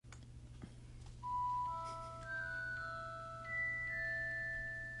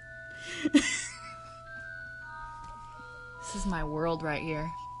This is my world right here.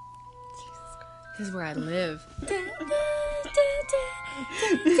 This is where I live.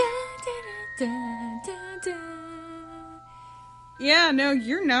 Yeah, no,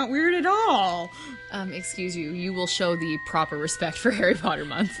 you're not weird at all. Excuse you. You will show the proper respect for Harry Potter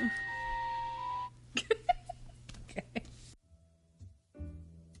month.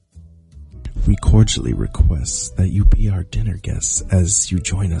 We cordially request that you be our dinner guests as you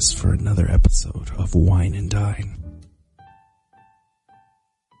join us for another episode of Wine and Dine.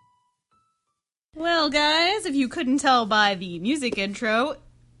 Well, guys, if you couldn't tell by the music intro,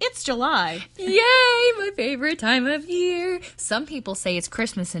 it's July. Yay! My favorite time of year. Some people say it's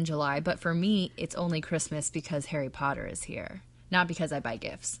Christmas in July, but for me, it's only Christmas because Harry Potter is here. Not because I buy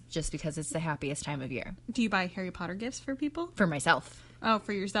gifts, just because it's the happiest time of year. Do you buy Harry Potter gifts for people? For myself. Oh,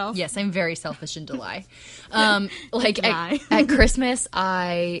 for yourself? Yes, I'm very selfish in July. At Christmas,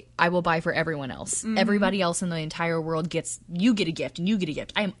 I will buy for everyone else. Mm-hmm. Everybody else in the entire world you get a gift and you get a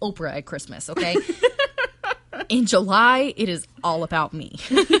gift. I am Oprah at Christmas, okay? In July, it is all about me.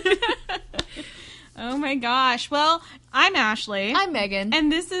 Oh my gosh. Well, I'm Ashley. I'm Megan.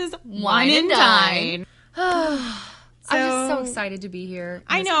 And this is Wine and Dine. I'm just so excited to be here.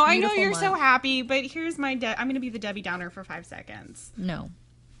 I know you're so happy, but here's my I'm going to be the Debbie Downer for 5 seconds. No.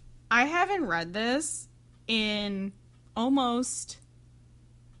 I haven't read this in almost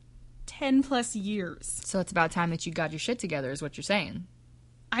 10 plus years. So it's about time that you got your shit together is what you're saying.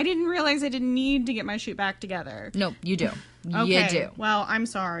 I didn't realize I didn't need to get my shit back together. No, you do. Okay. You do. Well, I'm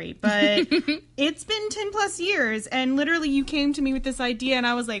sorry, but it's been 10 plus years, and literally you came to me with this idea, and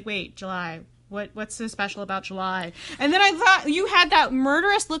I was like, wait, July, what's so special about July? And then I thought you had that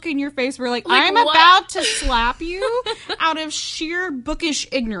murderous look in your face where like I'm what? About to slap you out of sheer bookish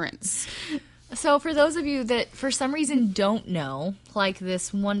ignorance. So for those of you that for some reason don't know, like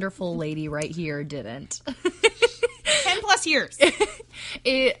this wonderful lady right here didn't. 10 plus years.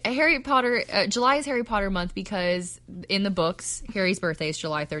 Harry Potter, July is Harry Potter month because in the books, Harry's birthday is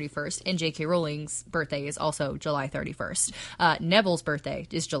July 31st, and J.K. Rowling's birthday is also July 31st. Neville's birthday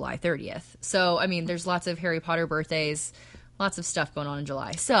is July 30th. So, I mean, there's lots of Harry Potter birthdays, lots of stuff going on in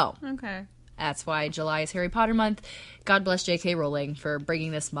July. So, okay. That's why July is Harry Potter month. God bless J.K. Rowling for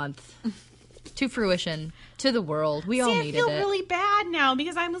bringing this month to fruition, to the world. We all needed it. I feel really bad now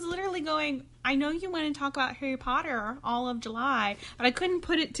because I was literally going, I know you want to talk about Harry Potter all of July, but I couldn't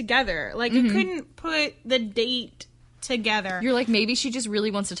put it together. Like, I couldn't put the date together. You're like, maybe she just really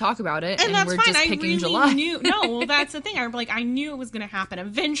wants to talk about it, and that's we're fine. just picking I really July. Well, that's the thing. I knew it was going to happen.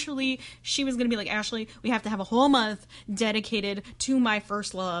 Eventually, she was going to be like, Ashley, we have to have a whole month dedicated to my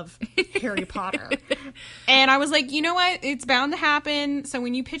first love, Harry Potter. And I was like, you know what? It's bound to happen. So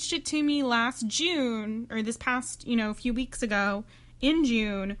when you pitched it to me last June, or this past, a few weeks ago, in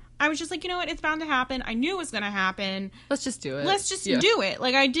June, I was just like, you know what? It's bound to happen. I knew it was going to happen. Let's just do it. Let's just do it.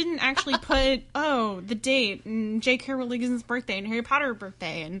 Like, I didn't actually put, the date, and J.K. Rowling's birthday, and Harry Potter's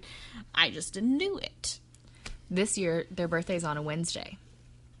birthday, and I just didn't do it. This year, their birthday's on a Wednesday.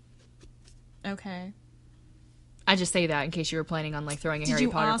 Okay. I just say that in case you were planning on, throwing a Harry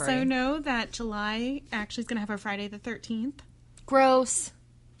Potter party. Did you also know that July actually is going to have a Friday the 13th? Gross.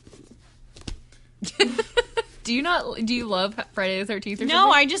 Do you love Friday the 13th or something?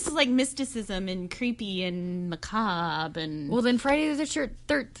 No, I just like mysticism and creepy and macabre and... Well, then Friday the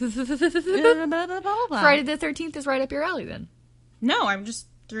 13th is right up your alley then. No, I just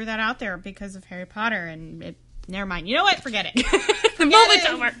threw that out there because of Harry Potter and never mind. You know what? Forget it. The moment's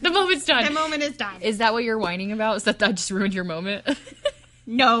over. The moment's done. The moment is done. Is that what you're whining about? Is that just ruined your moment?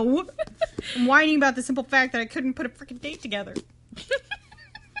 No. I'm whining about the simple fact that I couldn't put a freaking date together.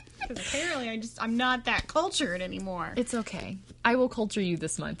 Because apparently I'm not that cultured anymore. It's okay. I will culture you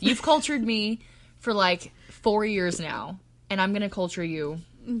this month. You've cultured me for 4 years now, and I'm going to culture you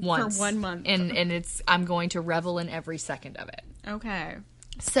once. For 1 month. And I'm going to revel in every second of it. Okay.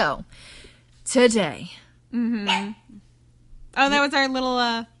 So, today. Mm-hmm. Oh, that was our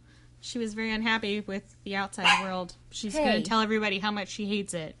little, she was very unhappy with the outside world. She's going to tell everybody how much she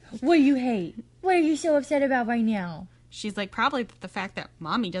hates it. What do you hate? What are you so upset about right now? She's like, probably the fact that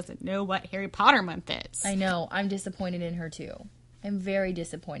Mommy doesn't know what Harry Potter month is. I know. I'm disappointed in her, too. I'm very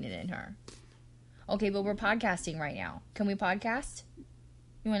disappointed in her. Okay, but we're podcasting right now. Can we podcast?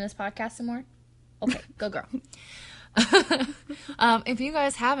 You want us to podcast some more? Okay, go girl. If you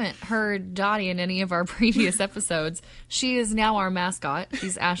guys haven't heard Dottie in any of our previous episodes, she is now our mascot.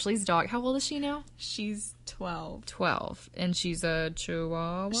 She's Ashley's dog. How old is she now? She's 12. 12. And she's a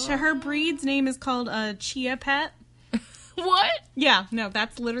Chihuahua. Her breed's name is called a Chia Pet. What? Yeah, no,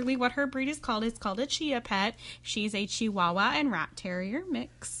 that's literally what her breed is called. It's called a Chia Pet. She's a Chihuahua and Rat Terrier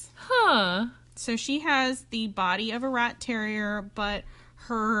mix. Huh. So she has the body of a rat terrier, but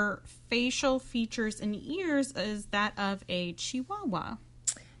her facial features and ears is that of a Chihuahua.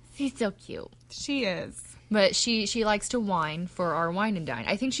 She's so cute. She is. But she likes to whine for our Wine and Dine.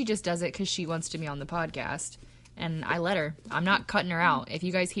 I think she just does it because she wants to be on the podcast. And I let her. I'm not cutting her out. If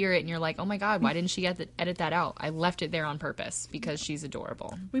you guys hear it and you're like, oh my God, why didn't she edit that out? I left it there on purpose because she's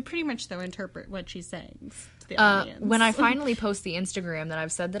adorable. We pretty much, though, interpret what she's saying to the audience. When I finally post the Instagram that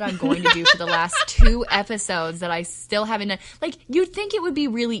I've said that I'm going to do for the last 2 episodes that I still haven't done. Like, you'd think it would be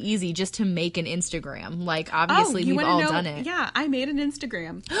really easy just to make an Instagram. Like, obviously, we've all done it. Yeah, I made an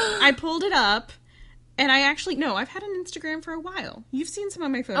Instagram. I pulled it up. And I actually, no, I've had an Instagram for a while. You've seen some of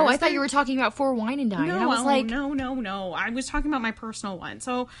my photos. Oh, I thought you were talking about For Wine and Dine. No, and I was like, no. I was talking about my personal one.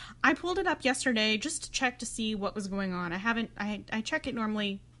 So I pulled it up yesterday just to check to see what was going on. I check it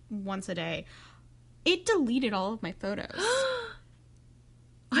normally once a day. It deleted all of my photos.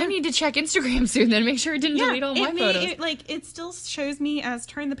 I need to check Instagram soon then, make sure it didn't delete all my photos. It still shows me as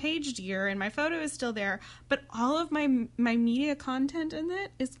Turn the Page Dear, and my photo is still there, but all of my media content in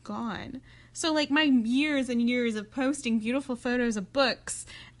it is gone. So, like, my years and years of posting beautiful photos of books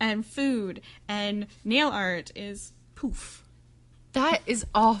and food and nail art is poof. That is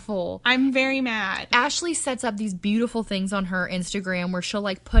awful. I'm very mad. Ashley sets up these beautiful things on her Instagram where she'll,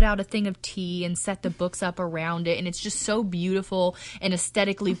 like, put out a thing of tea and set the books up around it, and it's just so beautiful and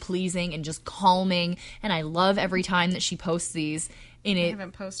aesthetically pleasing and just calming, and I love every time that she posts these. I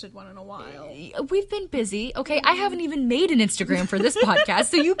haven't posted one in a while. We've been busy. Okay, I haven't even made an Instagram for this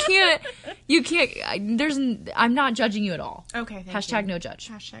podcast, so you can't. I'm not judging you at all. Okay, Hashtag no judge.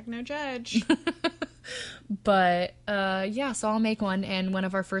 Hashtag no judge. But yeah, so I'll make one, and one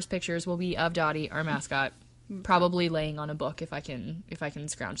of our first pictures will be of Dottie, our mascot, probably laying on a book if I can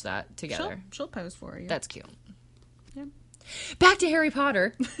scrounge that together. She'll pose for you. That's cute. Yeah. Back to Harry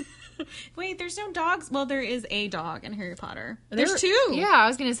Potter. Wait, there's no dogs? Well, there is a dog in Harry Potter. There's 2. Yeah, I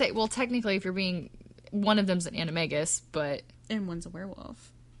was going to say, well, technically, if you're being... One of them's an animagus, but... And one's a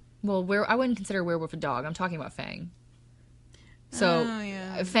werewolf. Well, I wouldn't consider werewolf a dog. I'm talking about Fang. So,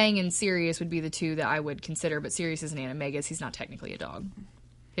 yeah. Fang and Sirius would be the 2 that I would consider, but Sirius is an animagus. He's not technically a dog.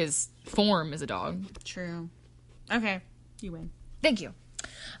 His form is a dog. True. Okay, you win. Thank you.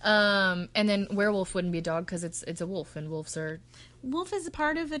 And then werewolf wouldn't be a dog because it's a wolf, and wolves are... Wolf is a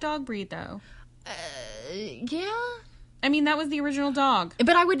part of the dog breed, though. Yeah. I mean, that was the original dog.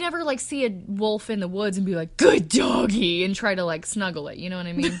 But I would never, like, see a wolf in the woods and be like, good doggy, and try to, like, snuggle it. You know what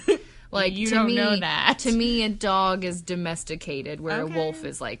I mean? Like, you don't know that. To me, a dog is domesticated, where a wolf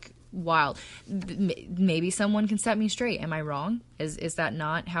is, like, wild. Maybe someone can set me straight. Am I wrong? Is that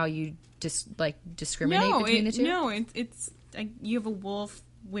not how you discriminate between the 2? No, it's you have a wolf,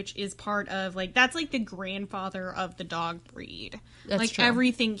 which is part of, like, that's like the grandfather of the dog breed. That's like true.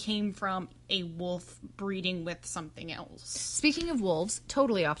 Everything came from a wolf breeding with something else. Speaking of wolves,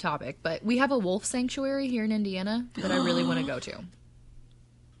 totally off topic, but we have a wolf sanctuary here in Indiana that I really want to go to.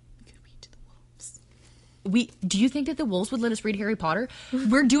 Do you think that the wolves would let us read Harry Potter?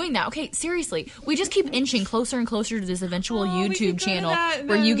 We're doing that. Okay, seriously. We just keep inching closer and closer to this eventual YouTube channel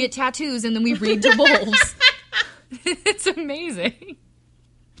where you get tattoos and then we read to wolves. It's amazing.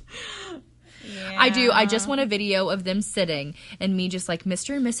 Yeah. I do. I just want a video of them sitting and me just like,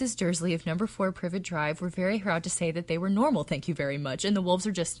 Mr. and Mrs. Dursley of number 4 Privet Drive, we're very proud to say that they were normal, thank you very much. And the wolves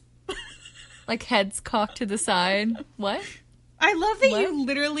are just like heads cocked to the side. What? I love that you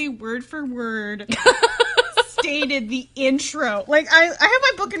literally word for word stated the intro. Like, I have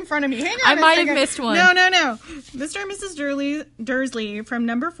my book in front of me. Hang on I might second. have missed one. No. Mr. and Mrs. Dursley from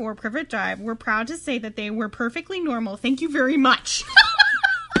number 4 Privet Drive were proud to say that they were perfectly normal. Thank you very much.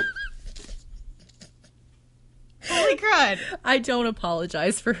 Holy crud. I don't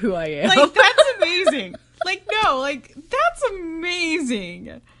apologize for who I am. Like, that's amazing. That's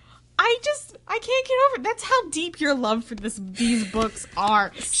amazing. I can't get over it. That's how deep your love for these books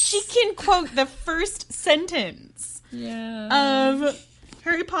are. She can quote the first sentence of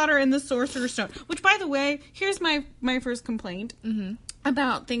Harry Potter and the Sorcerer's Stone. Which, by the way, here's my first complaint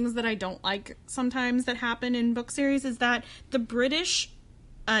about things that I don't like sometimes that happen in book series is that the British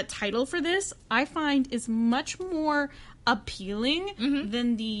title for this, I find, is much more appealing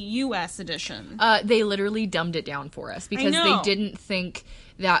than the U.S. edition. They literally dumbed it down for us because they didn't think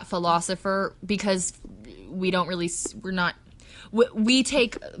that philosopher, because we're not we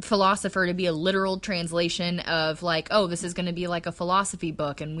take philosopher to be a literal translation of like, oh, this is going to be like a philosophy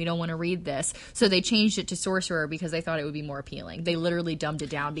book and we don't want to read this. So they changed it to sorcerer because they thought it would be more appealing. They literally dumbed it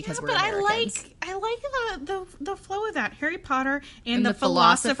down because we're Americans. I like the flow of that. Harry Potter and the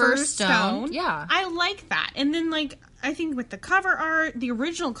Philosopher's Stone. Yeah. I like that. And then like I think with the cover art, the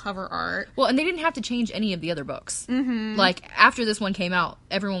original cover art. Well, and they didn't have to change any of the other books. Mm-hmm. Like, after this one came out,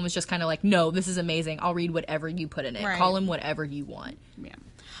 everyone was just kind of like, no, this is amazing. I'll read whatever you put in it. Right. Call him whatever you want. Yeah.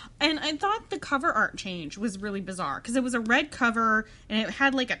 And I thought the cover art change was really bizarre because it was a red cover and it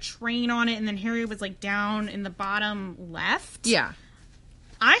had like a train on it and then Harry was like down in the bottom left. Yeah.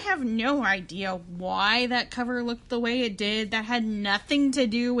 I have no idea why that cover looked the way it did. That had nothing to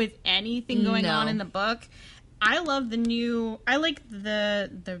do with anything going on in the book. I love I like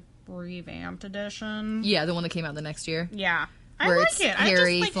the revamped edition. Yeah, the one that came out the next year. Yeah. Where I like it's it.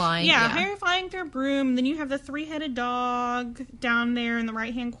 Harry flying. Yeah, Harry flying through a broom. Then you have the 3-headed dog down there in the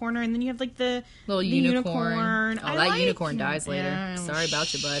right-hand corner. And then you have like the little unicorn. Oh, that unicorn dies later. Yeah, sorry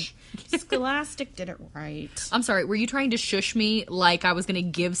about you, bud. Scholastic did it right. I'm sorry, were you trying to shush me like I was going to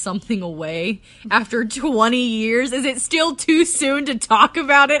give something away after 20 years? Is it still too soon to talk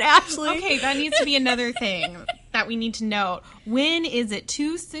about it, Ashley? Okay, that needs to be another thing that we need to note. When is it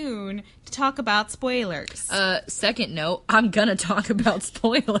too soon to talk about spoilers? Second note, I'm going to talk about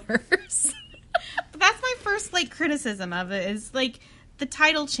spoilers. But that's my first, like, criticism of it is, like, the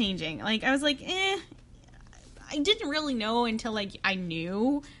title changing. Like, I was like, I didn't really know until, like, I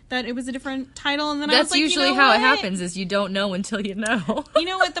knew that it was a different title, and then I was like, usually you know how what? it happens, is you don't know until you know. You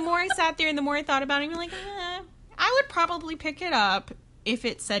know what? The more I sat there and the more I thought about it, I'm like, I would probably pick it up if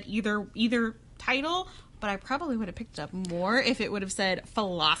it said either title, but I probably would have picked it up more if it would have said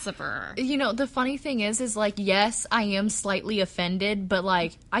philosopher. You know, the funny thing is like, yes, I am slightly offended, but,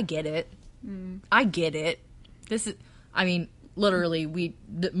 like, I get it. I get it. This is, I mean, literally,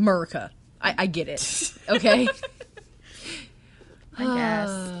 America. I get it. Okay? I guess.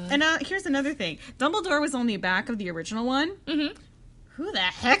 And here's another thing. Dumbledore was on the back of the original one. Mm-hmm. Who the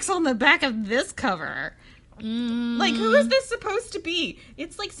heck's on the back of this cover? Like, who is this supposed to be?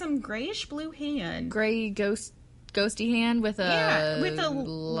 It's like some grayish blue hand. Gray ghosty hand with a... Yeah,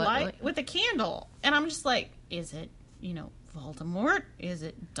 with a candle. And I'm just like, is it, Voldemort? Is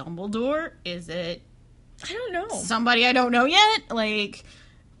it Dumbledore? Is it... I don't know. Somebody I don't know yet? Like...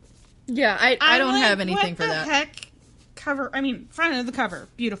 Yeah, I don't have anything for that. What the heck? Front of the cover.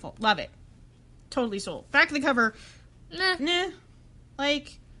 Beautiful. Love it. Totally sold. Back of the cover. Nah.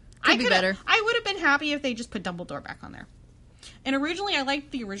 Like... Could be better. I would have been happy if they just put Dumbledore back on there. And originally, I liked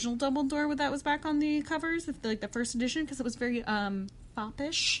the original Dumbledore that was back on the covers, the first edition, because it was very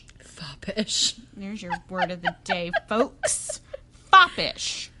foppish. Foppish. There's your word of the day, folks.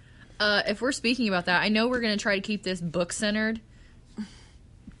 Foppish. If we're speaking about that, I know we're going to try to keep this book-centered.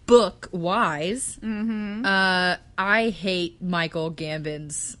 Book-wise. Mm-hmm. I hate Michael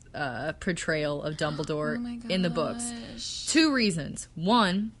Gambon's portrayal of Dumbledore in the books. 2 reasons.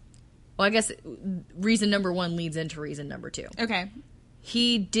 One... Well, I guess reason number 1 leads into reason number 2. Okay.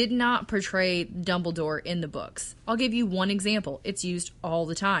 He did not portray Dumbledore in the books. I'll give you one example. It's used all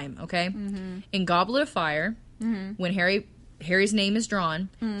the time, okay? Mm-hmm. In Goblet of Fire, when Harry's name is drawn,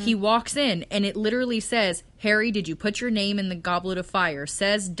 he walks in and it literally says, "Harry, did you put your name in the Goblet of Fire?"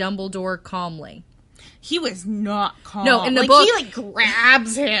 Says Dumbledore calmly. He was not calm. No, in the book... He,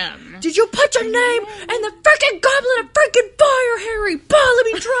 grabs him. "Did you put your name in the freaking Goblet of freaking Fire, Harry? Bah, let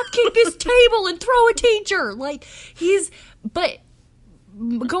me drop kick this table and throw a teacher." Like, But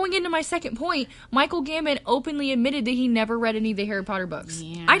going into my second point, Michael Gambon openly admitted that he never read any of the Harry Potter books.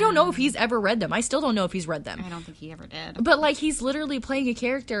 Yeah. I don't know if he's ever read them. I still don't know if he's read them. I don't think he ever did. But, like, he's literally playing a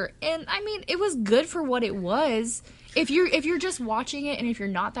character, and, I mean, it was good for what it was. If you're just watching it, and if you're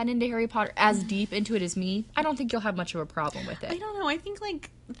not that into Harry Potter, as deep into it as me, I don't think you'll have much of a problem with it. I don't know. I think, like,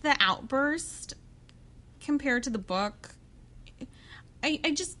 the outburst compared to the book,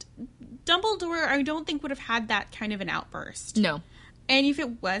 Dumbledore, I don't think would have had that kind of an outburst. No. And if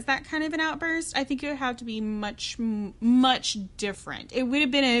it was that kind of an outburst, I think it would have to be much, much different. It would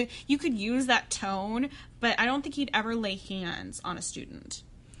have been you could use that tone, but I don't think he'd ever lay hands on a student.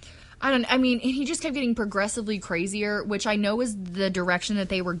 He just kept getting progressively crazier, which I know is the direction that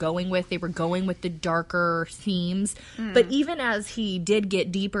they were going with. They were going with the darker themes. But even as he did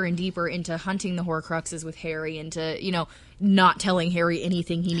get deeper and deeper into hunting the Horcruxes with Harry and to, not telling Harry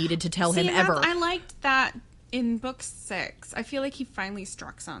anything he needed to tell him ever. I liked that in book 6. I feel like he finally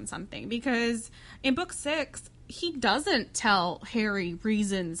struck on something because in book 6, he doesn't tell Harry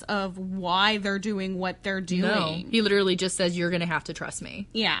reasons of why they're doing what they're doing. No, he literally just says, "You're going to have to trust me."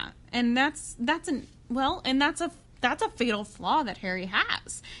 Yeah, and that's a that's a fatal flaw that Harry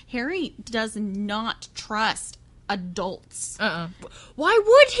has. Harry does not trust adults. Why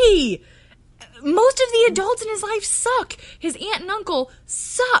would he? Most of the adults in his life suck. His aunt and uncle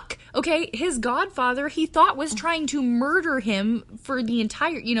suck. Okay, his godfather he thought was trying to murder him for the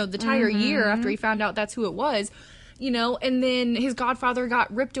entire year after he found out that's who it was. And then his godfather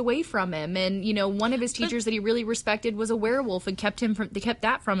got ripped away from him, and one of his teachers that he really respected was a werewolf and kept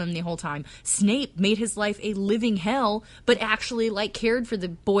that from him the whole time. Snape made his life a living hell, but actually cared for the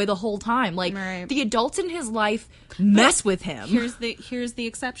boy the whole time. The adults in his life mess with him. Here's the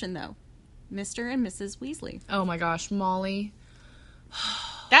exception though. Mr. and Mrs. Weasley. Oh my gosh, Molly.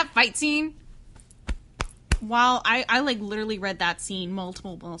 That fight scene, while I literally read that scene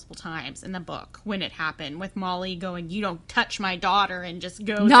multiple times in the book when it happened, with Molly going, "You don't touch my daughter," and just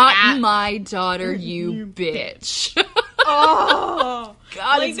goes, "Not my daughter, you bitch." Oh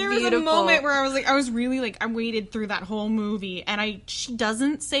God, it's there beautiful. was a moment where I was really I waited through that whole movie, and she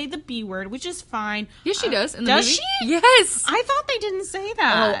doesn't say the B word, which is fine. Yes, she does. In the does movie. she? Yes. I thought they didn't say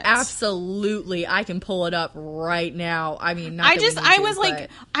that. Oh, absolutely. I can pull it up right now. I mean, I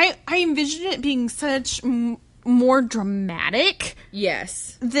envisioned it being such more dramatic.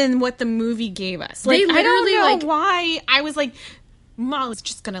 Yes. Than what the movie gave us. They I don't literally, know why I was Molly's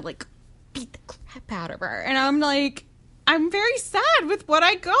just gonna beat the crap out of her, and I'm very sad with what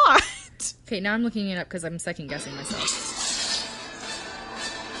I got. Okay, now I'm looking it up because I'm second guessing myself.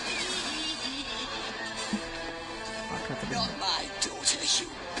 Not my daughter, you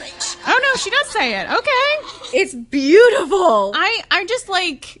bitch. Oh no, she does say it. Okay. It's beautiful. I just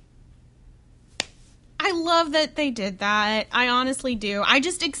I love that they did that. I honestly do. I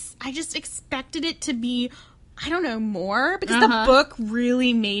just expected it to be, I don't know, more, because the book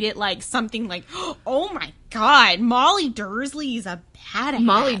really made it something oh my god, Molly Dursley is a badass.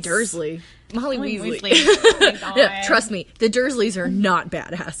 Molly Weasley. Oh my god. Yeah, trust me, the Dursleys are not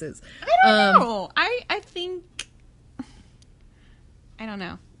badasses. I don't know. I think, I don't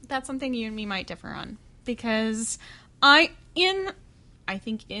know. That's something you and me might differ on, because I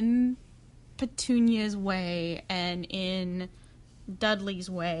think in Petunia's way and in Dudley's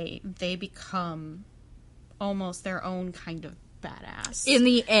way, they become almost their own kind of badass. In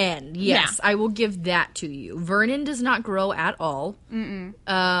the end, yes, Yeah. I will give that to you. Vernon does not grow at all.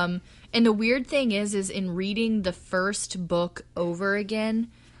 And the weird thing is in reading the first book over again,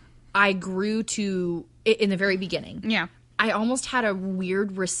 I grew to, in the very beginning. Yeah. I almost had a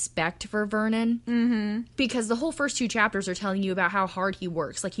weird respect for Vernon because the whole first 2 chapters are telling you about how hard he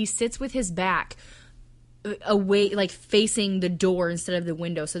works. He sits with his back away, facing the door instead of the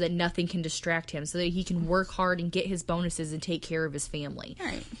window, so that nothing can distract him, so that he can work hard and get his bonuses and take care of his family.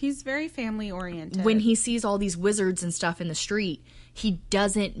 Right. He's very family oriented. When he sees all these wizards and stuff in the street, he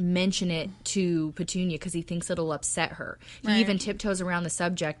doesn't mention it to Petunia because he thinks it'll upset her. He even tiptoes around the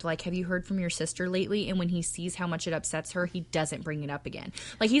subject, have you heard from your sister lately? And when he sees how much it upsets her, he doesn't bring it up again.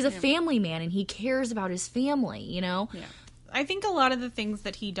 He's a family man, and he cares about his family, Yeah. I think a lot of the things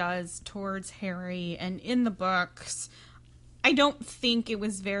that he does towards Harry and in the books, I don't think it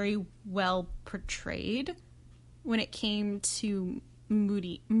was very well portrayed when it came to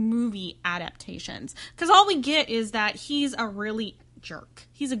movie adaptations. Because all we get is that he's a really jerk.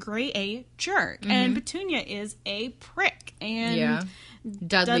 He's a grade A jerk. And Petunia is a prick. And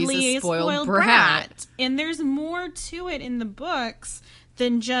Dudley's a spoiled brat. And there's more to it in the books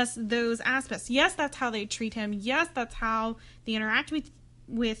than just those aspects. Yes, that's how they treat him. Yes, that's how they interact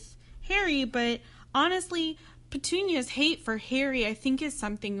with Harry. But honestly, Petunia's hate for Harry, I think, is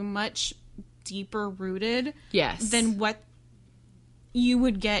something much deeper rooted than what you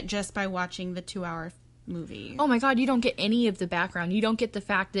would get just by watching the 2-hour movie. Oh my god, you don't get any of the background. You don't get the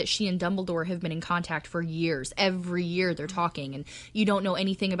fact that she and Dumbledore have been in contact for years. Every year they're talking, and you don't know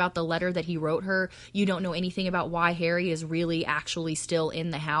anything about the letter that he wrote her. You don't know anything about why Harry is really actually still in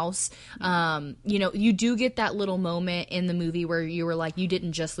the house. You do get that little moment in the movie where you were like, you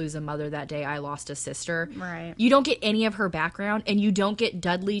didn't just lose a mother that day, I lost a sister. Right. You don't get any of her background, and you don't get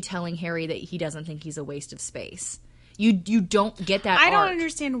Dudley telling Harry that he doesn't think he's a waste of space. You don't get that I don't arc.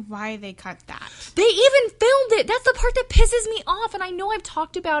 understand why they cut that. They even filmed it. That's the part that pisses me off. And I know I've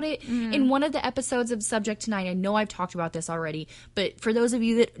talked about it in one of the episodes of Subject Tonight. I know I've talked about this already. But for those of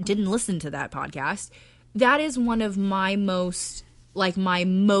you that didn't listen to that podcast, that is one of my most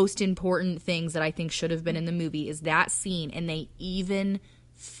important things that I think should have been in the movie is that scene. And they even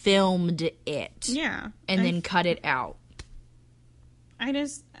filmed it. Yeah. And then cut it out.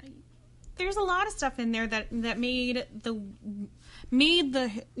 there's a lot of stuff in there that made the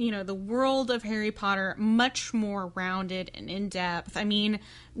the world of Harry Potter much more rounded and in depth. I mean,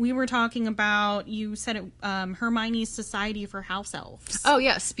 we were talking about, you said it, Hermione's Society for House Elves. Oh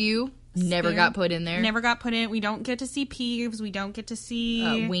yeah, Spew never got put in there. Never got put in. We don't get to see Peeves. We don't get to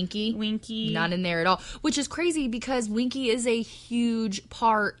see Winky. Not in there at all. Which is crazy because Winky is a huge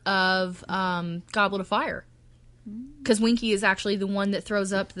part of Goblet of Fire. Because Winky is actually the one that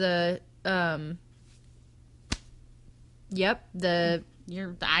throws up the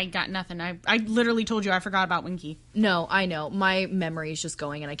I got nothing. I literally told you I forgot about Winky. No, I know. My memory is just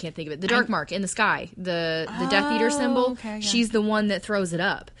going and I can't think of it. The Dark Mark in the sky. The Death Eater symbol. Okay, yeah. She's the one that throws it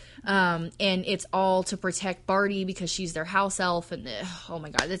up. And it's all to protect Barty because she's their house elf. And oh my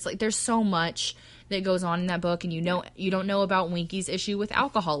god, it's like there's so much that goes on in that book, and you don't know about Winky's issue with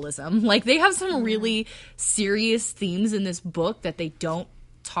alcoholism. Like, they have some really serious themes in this book that they don't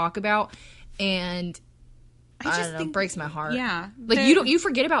talk about, and I don't know, it breaks my heart. Yeah. Like, you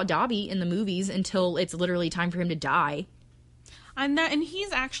forget about Dobby in the movies until it's literally time for him to die. And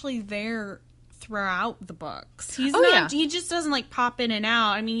he's actually there throughout the books. He just doesn't like pop in and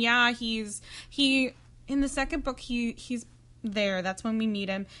out. I mean, yeah, he in the second book he's there. That's when we meet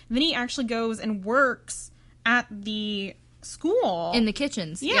him. And then he actually goes and works at the school. In the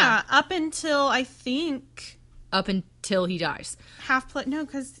kitchens. Yeah. Up until I think up until he dies. No,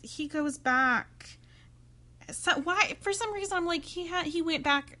 because he goes back. So why? For some reason, I'm like he went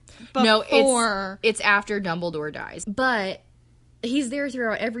back before. No, it's after Dumbledore dies. But he's there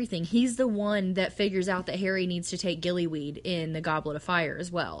throughout everything. He's the one that figures out that Harry needs to take gillyweed in the Goblet of Fire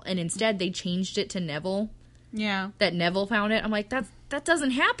as well. And instead, they changed it to Neville. Yeah, that Neville found it. I'm like, that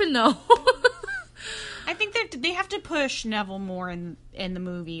doesn't happen though. I think that they have to push Neville more in the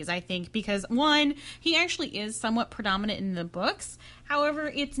movies, I think, because one, he actually is somewhat predominant in the books.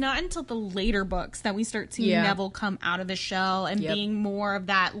 However, it's not until the later books that we start seeing Neville come out of the shell and being more of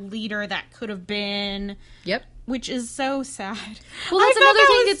that leader that could have been. Yep. Which is so sad. Well, that's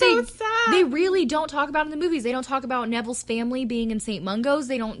another thing that they really don't talk about in the movies. They don't talk about Neville's family being in St. Mungo's.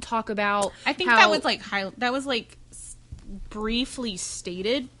 They don't talk about I think that was like briefly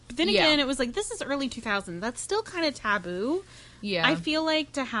stated. But then again, it was like, this is early 2000s. That's still kind of taboo. Yeah. I feel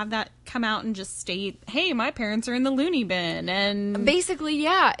like to have that come out and just state, hey, my parents are in the loony bin. And basically,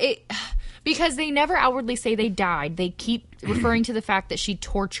 yeah. Because they never outwardly say they died. They keep referring to the fact that she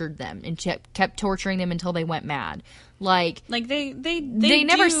tortured them and kept torturing them until they went mad. Like they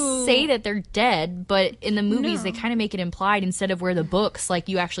never say that they're dead, but in the movies they kind of make it implied instead of where the books, like,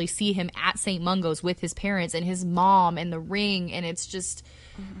 you actually see him at St. Mungo's with his parents and his mom and the ring, and it's just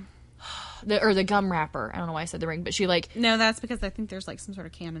the gum wrapper. I don't know why I said the ring, but she no, that's because I think there's like some sort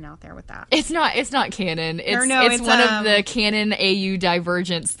of canon out there with that. It's not canon. It's one of the canon AU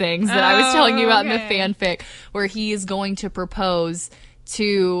divergence things that I was telling you about in the fanfic, where he is going to propose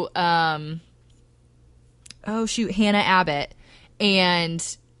to Hannah Abbott,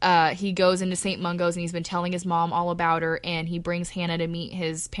 and he goes into St. Mungo's and he's been telling his mom all about her, and he brings Hannah to meet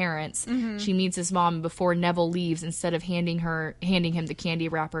his parents. Mm-hmm. She meets his mom before Neville leaves. Instead of handing him the candy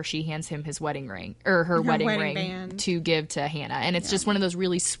wrapper, she hands him his wedding ring, or her wedding ring band to give to Hannah. And it's just one of those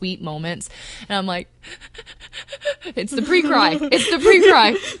really sweet moments. And I'm like, it's the pre-cry. It's the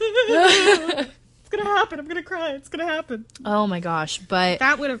pre-cry. It's gonna happen. I'm gonna cry. It's gonna happen. Oh my gosh. But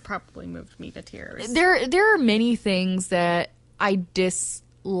that would have probably moved me to tears. There are many things that I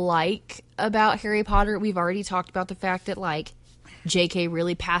dislike about Harry Potter. We've already talked about the fact that, like, JK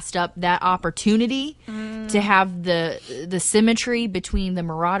really passed up that opportunity to have the symmetry between the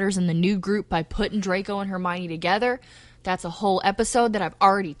Marauders and the new group by putting Draco and Hermione together. That's a whole episode that I've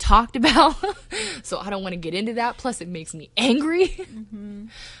already talked about, so I don't want to get into that. Plus, it makes me angry. Mm-hmm.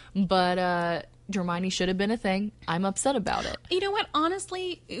 But Hermione should have been a thing. I'm upset about it. You know what?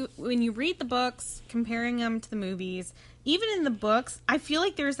 Honestly, when you read the books, comparing them to the movies, even in the books, I feel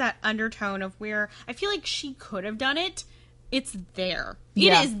like there's that undertone of where I feel like she could have done it. It's there.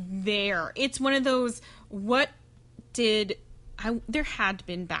 It is there. It's one of those, there had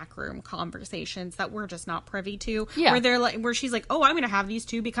been backroom conversations that we're just not privy to. Yeah. Where she's like, oh, I'm going to have these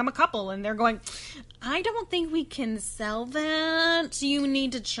two become a couple. And they're going, I don't think we can sell that. You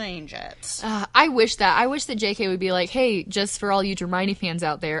need to change it. I wish that JK would be like, hey, just for all you Hermione fans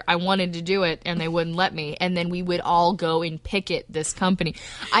out there, I wanted to do it and they wouldn't let me. And then we would all go and picket this company.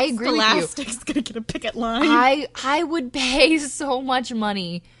 I agree with you. Scholastic's going to get a picket line. I would pay so much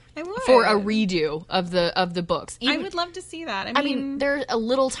money for a redo of the books. I would love to see that. I mean, there are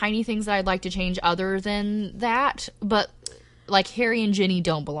little tiny things that I'd like to change other than that, but like Harry and Ginny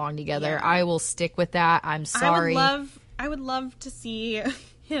don't belong together. Yeah. I will stick with that. I'm sorry. I would love to see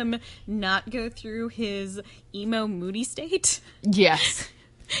him not go through his emo moody state. Yes.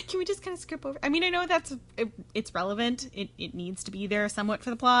 Can we just kind of skip over? I mean, I know it's relevant. It needs to be there somewhat for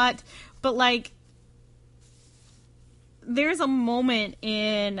the plot. But, like, there's a moment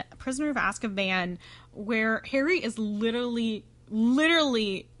in Prisoner of Azkaban where Harry is literally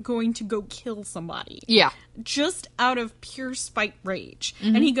going to go kill somebody. Yeah. Just out of pure spite rage.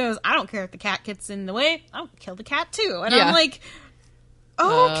 And he goes, I don't care if the cat gets in the way. I'll kill the cat too. And I'm like,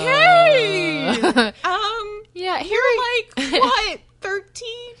 okay. Yeah, You're like, what,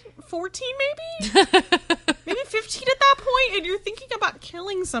 13, 14 maybe? Maybe 15 at that point, and you're thinking about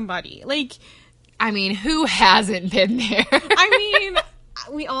killing somebody. Like, I mean, who hasn't been there? I mean,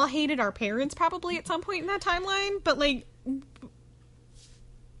 we all hated our parents probably at some point in that timeline, but, like,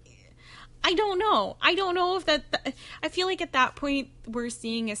 I don't know. I don't know if that... I feel like at that point, we're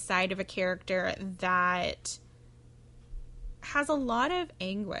seeing a side of a character that has a lot of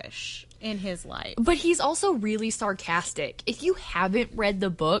anguish in his life. But he's also really sarcastic. If you haven't read the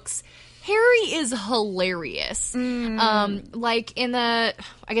books, Harry is hilarious. Like in the...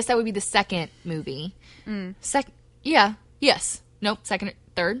 I guess that would be the second movie. Second... Yeah. Yes. Nope. Second...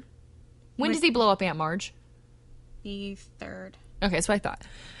 Third? When does he blow up Aunt Marge? The third. Okay, that's what I thought.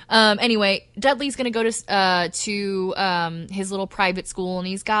 Anyway, Dudley's gonna go to his little private school, and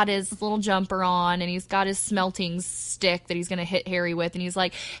he's got his little jumper on, and he's got his smelting stick that he's gonna hit Harry with, and he's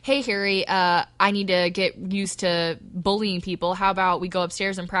like, "Hey, Harry, I need to get used to bullying people. How about we go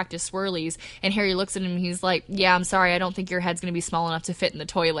upstairs and practice swirlies?" And Harry looks at him, and he's like, "Yeah, I'm sorry, I don't think your head's gonna be small enough to fit in the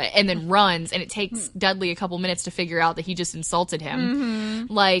toilet," and then runs, and it takes Dudley a couple minutes to figure out that he just insulted him.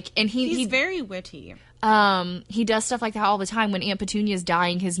 Like, and He's very witty. he does stuff like that all the time. When Aunt Petunia's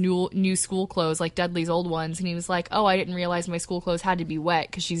dyeing his new school clothes, like Dudley's old ones, and he was like, "Oh, I didn't realize my school clothes had to be wet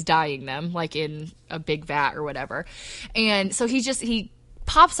because she's dyeing them, like in a big vat or whatever." And so he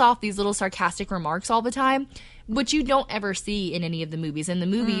pops off these little sarcastic remarks all the time, which you don't ever see in any of the movies. In the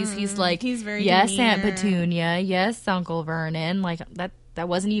movies, he's like, he's very "Yes, demeanor. Aunt Petunia. Yes, Uncle Vernon." Like that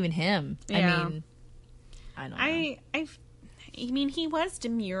wasn't even him. Yeah. I mean, I don't know. I mean, he was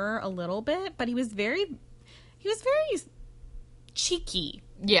demure a little bit, but he was very cheeky.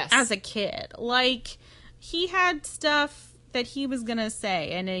 Yes. As a kid. Like, he had stuff that he was gonna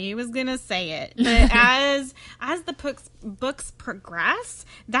say, and he was gonna say it. But as the books progress,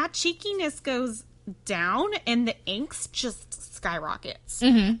 that cheekiness goes down, and the angst just skyrockets.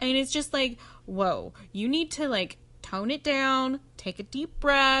 And it's just like, whoa, you need to, like, tone it down, take a deep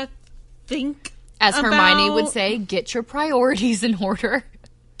breath, think. As Hermione would say, get your priorities in order.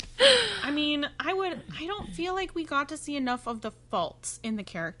 I mean, I don't feel like we got to see enough of the faults in the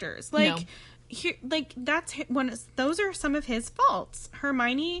characters. Like, those are some of his faults.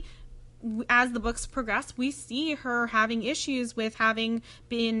 Hermione, as the books progress, we see her having issues with having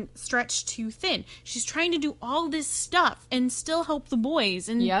been stretched too thin. She's trying to do all this stuff and still help the boys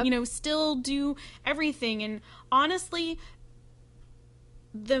and, still do everything. And honestly,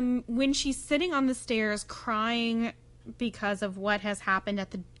 when she's sitting on the stairs crying because of what has happened at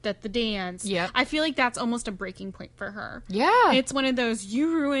the dance, I feel like that's almost a breaking point for her. Yeah. It's one of those,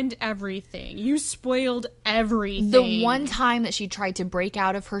 you ruined everything. You spoiled everything. The one time that she tried to break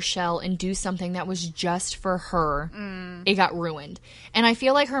out of her shell and do something that was just for her, it got ruined. And I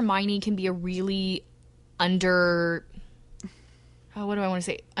feel like Hermione can be a really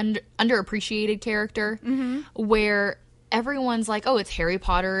underappreciated character, where everyone's like, "Oh, it's Harry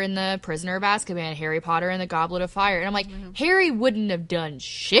Potter and the Prisoner of Azkaban, Harry Potter and the Goblet of Fire." And I'm like, Harry wouldn't have done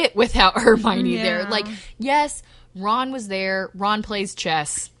shit without Hermione there. Like, yes, Ron was there. Ron plays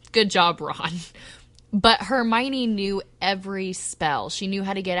chess. Good job, Ron. But Hermione knew every spell. She knew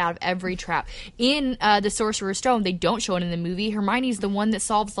how to get out of every trap. In the Sorcerer's Stone, they don't show it in the movie. Hermione's the one that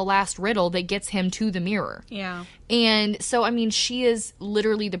solves the last riddle that gets him to the mirror. Yeah. And so, I mean, she is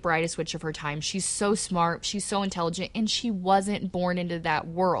literally the brightest witch of her time. She's so smart. She's so intelligent. And she wasn't born into that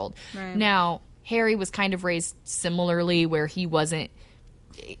world. Right. Now, Harry was kind of raised similarly, where he wasn't...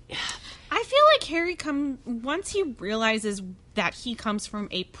 I feel like Harry once he realizes that he comes from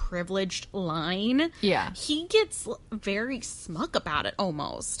a privileged line, he gets very smug about it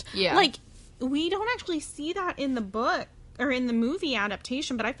almost. Yeah. Like, we don't actually see that in the book or in the movie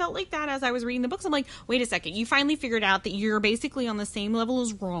adaptation, but I felt like that as I was reading the books. I'm like, wait a second, you finally figured out that you're basically on the same level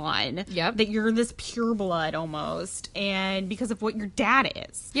as Ron. Yep. That you're this pureblood almost, and because of what your dad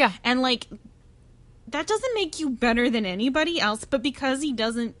is. Yeah. And, like, that doesn't make you better than anybody else, but because he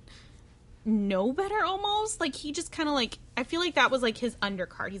doesn't know better almost. Like, he just kind of, like, I feel like that was, like, his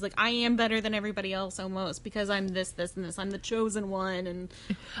undercard. He's like, I am better than everybody else almost because I'm this, and this. I'm the chosen one and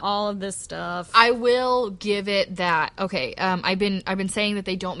all of this stuff. I will give it that. Okay, I've been saying that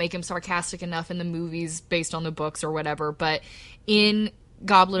they don't make him sarcastic enough in the movies based on the books or whatever, but in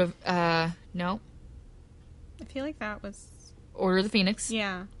Goblet of, no? I feel like that was... Order of the Phoenix.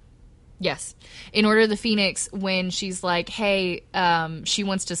 Yeah. Yes. In Order of the Phoenix, when she's like, hey, she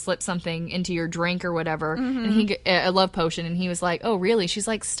wants to slip something into your drink or whatever, and a love potion, and he was like, oh, really? She's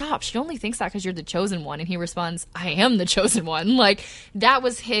like, stop. She only thinks that because you're the chosen one. And he responds, I am the chosen one. Like, that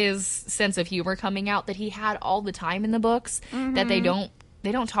was his sense of humor coming out that he had all the time in the books, that they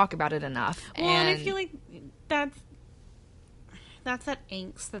don't talk about it enough. Well, and I feel like that's that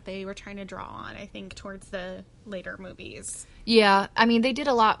angst that they were trying to draw on, I think, towards the later movies. Yeah, I mean, they did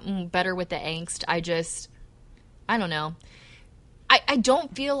a lot better with the angst. I don't know. I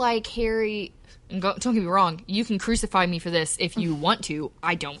don't feel like Harry... Don't get me wrong, you can crucify me for this if you want to.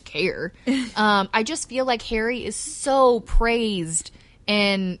 I don't care. I just feel like Harry is so praised,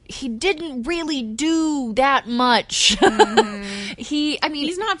 and he didn't really do that much.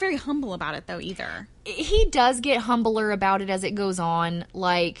 He's not very humble about it, though, either. He does get humbler about it as it goes on.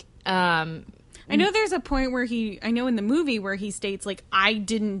 Like, I know there's a point where I know in the movie where he states, like, I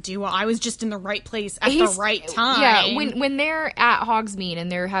didn't do it. I was just in the right place at the right time. Yeah, when they're at Hogsmeade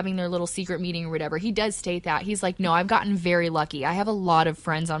and they're having their little secret meeting or whatever, he does state that. He's like, no, I've gotten very lucky. I have a lot of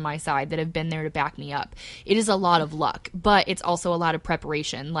friends on my side that have been there to back me up. It is a lot of luck, but it's also a lot of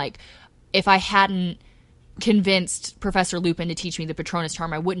preparation. Like, if I hadn't convinced Professor Lupin to teach me the Patronus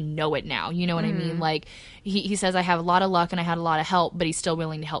charm, I wouldn't know it now. You know what I mean? Like, he says, I have a lot of luck and I had a lot of help, but he's still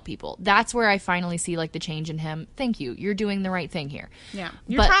willing to help people. That's where I finally see, like, the change in him. Thank you. You're doing the right thing here. Yeah.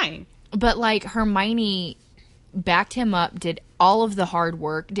 You're trying. But, like, Hermione backed him up, did all of the hard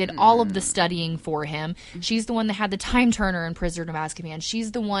work, did all of the studying for him. She's the one that had the time turner in Prisoner of Azkaban.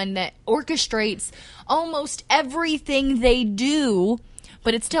 She's the one that orchestrates almost everything they do.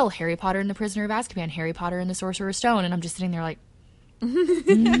 But it's still Harry Potter and the Prisoner of Azkaban, Harry Potter and the Sorcerer's Stone, and I'm just sitting there like,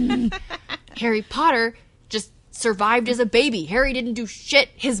 Harry Potter just survived as a baby. Harry didn't do shit.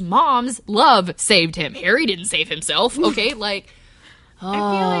 His mom's love saved him. Harry didn't save himself. Okay, like,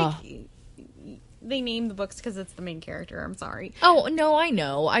 I feel like they named the books because it's the main character. I'm sorry. Oh, no, I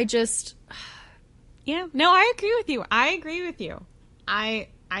know. I just... Yeah. No, I agree with you.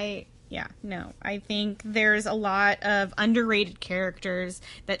 Yeah, no. I think there's a lot of underrated characters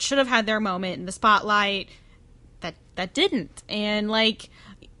that should have had their moment in the spotlight that didn't. And, like,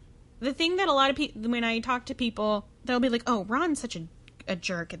 the thing that a lot of people, when I talk to people, they'll be like, oh, Ron's such a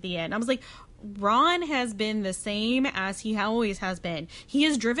jerk at the end. I was like, Ron has been the same as he always has been. He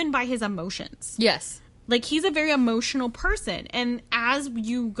is driven by his emotions. Yes. Like, he's a very emotional person. And as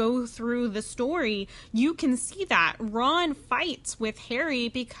you go through the story, you can see that. Ron fights with Harry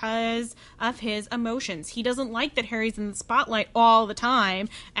because of his emotions. He doesn't like that Harry's in the spotlight all the time.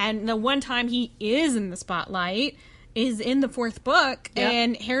 And the one time he is in the spotlight is in the fourth book. Yep.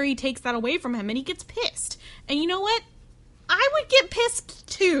 And Harry takes that away from him and he gets pissed. And you know what? I would get pissed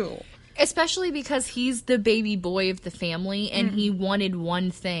too. Especially because he's the baby boy of the family, and he wanted one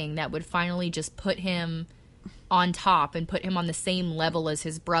thing that would finally just put him on top and put him on the same level as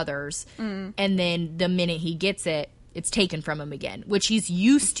his brothers. And then the minute he gets it, it's taken from him again, which he's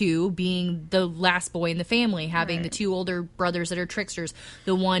used to, being the last boy in the family, having the two older brothers that are tricksters,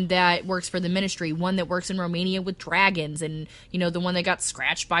 the one that works for the Ministry, one that works in Romania with dragons, and, you know, the one that got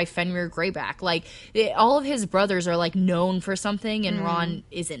scratched by Fenrir Greyback. Like, all of his brothers are, like, known for something, and Ron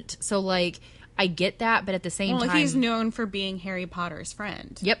isn't. So, like, I get that, but at the same time... Well, he's known for being Harry Potter's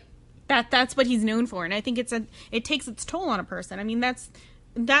friend. Yep. That's what he's known for, and I think it takes its toll on a person. I mean, that's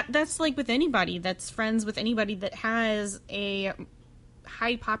like with anybody that's friends with anybody that has a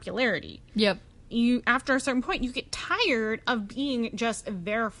high popularity. Yep. You, after a certain point, you get tired of being just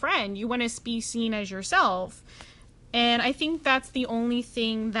their friend. You want to be seen as yourself. And I think that's the only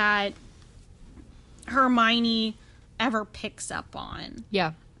thing that Hermione ever picks up on.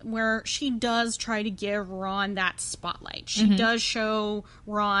 Yeah. Where she does try to give Ron that spotlight. She does show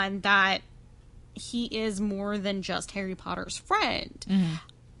Ron that he is more than just Harry Potter's friend.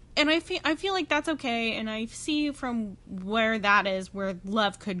 And I feel like that's okay, and I see from where that is where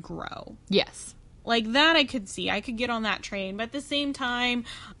love could grow. Yes. Like, that I could see. I could get on that train. But at the same time,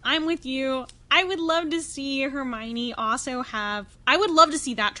 I'm with you. I would love to see Hermione also have... I would love to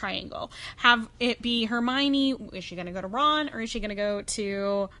see that triangle. Have it be Hermione, is she going to go to Ron, or is she going to go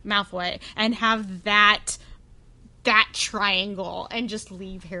to Malfoy? And have that triangle, and just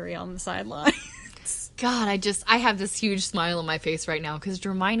leave Harry on the sidelines. God, I have this huge smile on my face right now because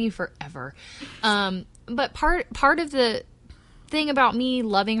Hermione forever. But part of the thing about me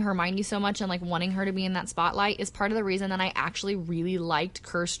loving Hermione so much and like wanting her to be in that spotlight is part of the reason that I actually really liked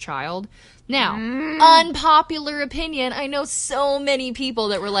Cursed Child. Now, unpopular opinion, I know so many people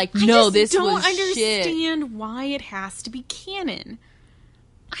that were like, no, this was shit. I don't understand why it has to be canon.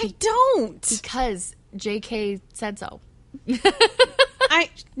 I don't. Because JK said so.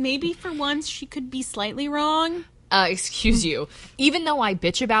 Maybe for once she could be slightly wrong. Excuse you. Even though I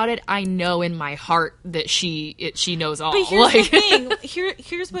bitch about it, I know in my heart that she knows all. But here's the thing.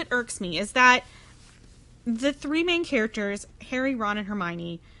 Here's what irks me is that the three main characters, Harry, Ron, and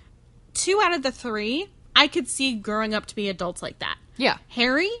Hermione, 2 out of the 3, I could see growing up to be adults like that. Yeah.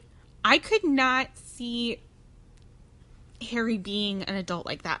 Harry, I could not see Harry being an adult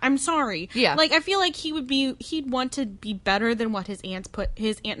like that. I'm sorry. Yeah. Like, I feel like he'd want to be better than what his aunt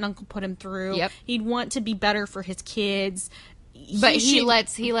and uncle put him through. Yep. He'd want to be better for his kids. But he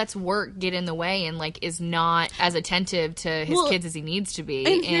lets work get in the way and like is not as attentive to his kids as he needs to be.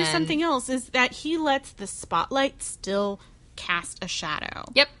 And here's something else is that he lets the spotlight still cast a shadow.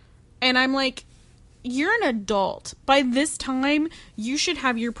 Yep. And I'm like, you're an adult. By this time, you should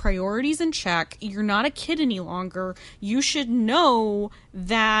have your priorities in check. You're not a kid any longer. You should know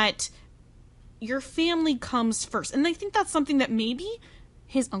that your family comes first. And I think that's something that maybe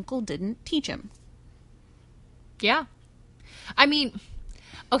his uncle didn't teach him. Yeah. I mean,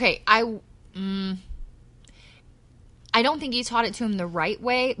 okay, I don't think he taught it to him the right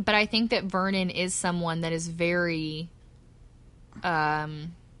way, but I think that Vernon is someone that is very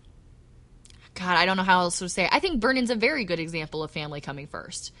God, I don't know how else to say it. I think Vernon's a very good example of family coming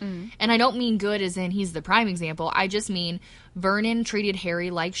first. And I don't mean good as in he's the prime example. I just mean Vernon treated Harry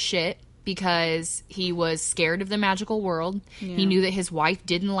like shit because he was scared of the magical world. Yeah. He knew that his wife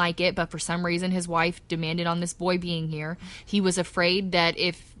didn't like it, but for some reason his wife demanded on this boy being here. He was afraid that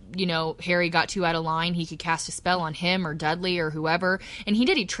if, Harry got too out of line, he could cast a spell on him or Dudley or whoever. And he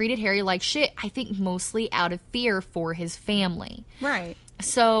did. He treated Harry like shit, I think mostly out of fear for his family. Right.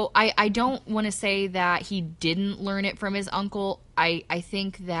 So I don't want to say that he didn't learn it from his uncle. I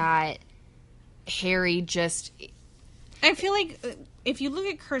think that Harry just... I feel like if you look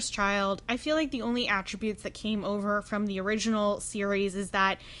at Cursed Child, I feel like the only attributes that came over from the original series is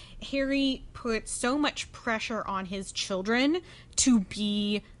that Harry put so much pressure on his children to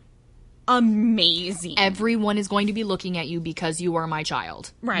be amazing. Everyone is going to be looking at you because you are my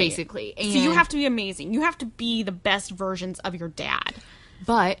child, right? Basically. And so you have to be amazing. You have to be the best versions of your dad.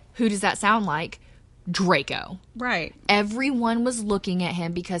 But who does that sound like? Draco. Right. Everyone was looking at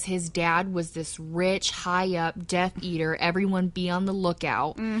him because his dad was this rich, high-up Death Eater. Everyone be on the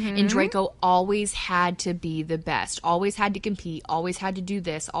lookout. Mm-hmm. And Draco always had to be the best. Always had to compete. Always had to do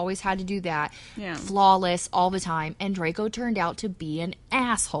this. Always had to do that. Yeah. Flawless all the time. And Draco turned out to be an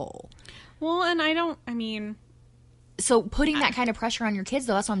asshole. Well, and so putting that kind of pressure on your kids,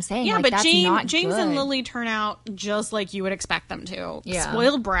 though, that's what I'm saying. Yeah, like, but that's James and Lily turn out just like you would expect them to. Yeah.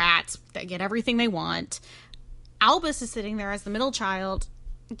 Spoiled brats that get everything they want. Albus is sitting there as the middle child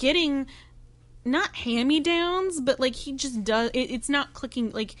getting not hand-me-downs, but like he just does. It's not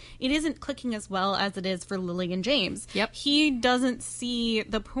clicking. Like it isn't clicking as well as it is for Lily and James. Yep. He doesn't see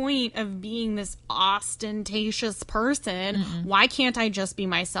the point of being this ostentatious person. Mm-mm. Why can't I just be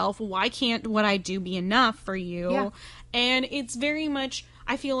myself? Why can't what I do be enough for you? Yeah. And it's very much,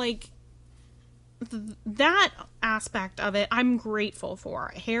 I feel like that aspect of it, I'm grateful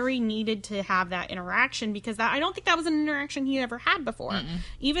for. Harry needed to have that interaction because I don't think that was an interaction he ever had before. Mm-mm.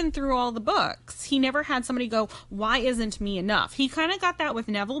 Even through all the books, he never had somebody go, why isn't me enough? He kind of got that with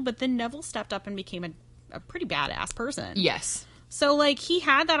Neville, but then Neville stepped up and became a pretty badass person. Yes. So, like, he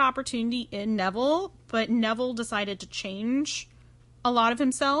had that opportunity in Neville, but Neville decided to change a lot of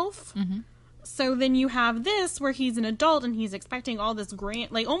himself. Mm-hmm. So then you have this where he's an adult and he's expecting all this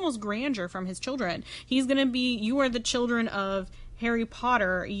almost grandeur from his children. He's going to be, you are the children of Harry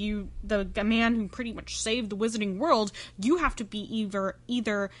Potter, the man who pretty much saved the wizarding world. You have to be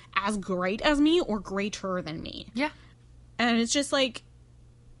either as great as me or greater than me. Yeah. And it's just like,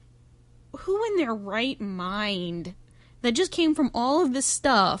 who in their right mind that just came from all of this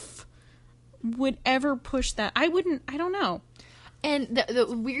stuff would ever push that? I don't know. And the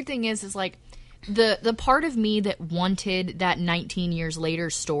weird thing is like, the part of me that wanted that 19 years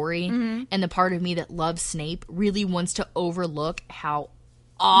later story, mm-hmm. and the part of me that loves Snape really wants to overlook how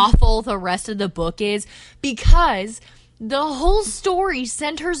awful the rest of the book is, because The whole story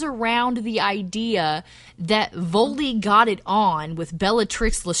centers around the idea that Voldy got it on with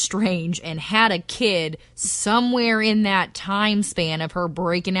Bellatrix Lestrange and had a kid somewhere in that time span of her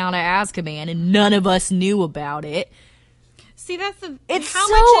breaking out of Azkaban, and none of us knew about it. See, that's the... It's how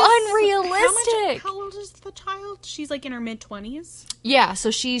so much is- unrealistic. How old is the child? She's like in her mid-20s? Yeah,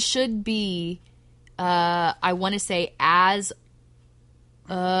 so she should be, I want to say as...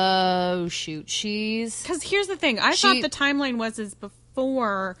 Oh, shoot. She's... Because here's the thing. I thought the timeline was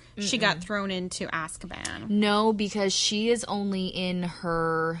before she got thrown into Azkaban. No, because she is only in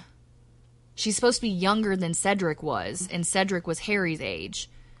her... She's supposed to be younger than Cedric was, and Cedric was Harry's age.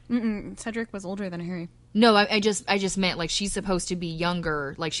 Cedric was older than Harry. No, I just meant, like, she's supposed to be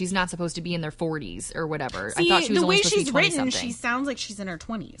younger. Like, she's not supposed to be in their 40s or whatever. See, I thought she was the only way supposed to be she's 20 written, something. she sounds like she's in her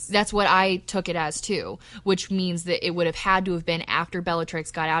 20s. That's what I took it as, too. Which means that it would have had to have been after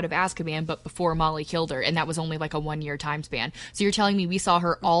Bellatrix got out of Azkaban, but before Molly killed her. And that was only, like, a 1-year time span. So you're telling me we saw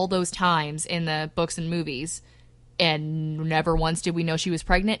her all those times in the books and movies, and never once did we know she was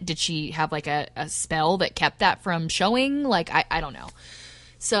pregnant? Did she have, like, a spell that kept that from showing? Like, I don't know.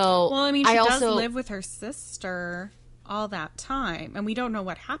 So, Well, I mean, she also does live with her sister all that time, and we don't know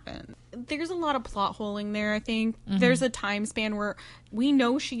what happened. There's a lot of plot holing there, I think. There's a time span where we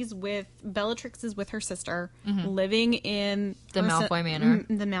know Bellatrix is with her sister, living in... The Malfoy Manor.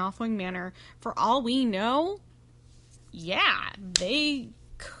 The Malfoy Manor. For all we know, yeah, they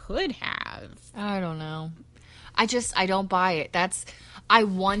could have. I don't know. I don't buy it. I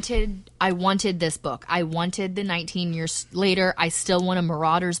wanted this book. I wanted the 19 Years Later. I still want a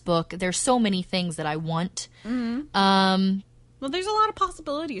Marauders book. There's so many things that I want. Well, there's a lot of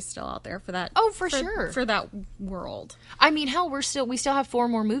possibilities still out there for that. Oh, for sure. For that world. I mean, hell, we still have 4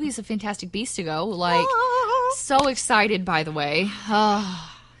 more movies of Fantastic Beasts to go. Like, so excited, by the way.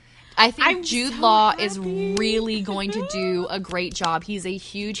 I think Jude Law is really going to do a great job. He's a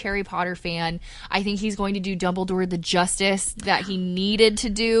huge Harry Potter fan. I think he's going to do Dumbledore the justice that he needed to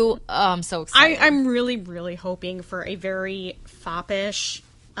do. I'm so excited. I'm really, really hoping for a very foppish,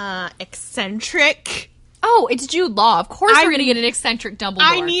 eccentric... Oh, it's Jude Law. Of course we're going to get an eccentric Dumbledore.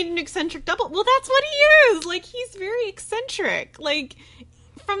 I need an eccentric Dumbledore. Well, that's what he is. Like, he's very eccentric. Like...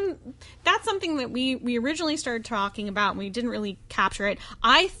 That's something that we originally started talking about and we didn't really capture it.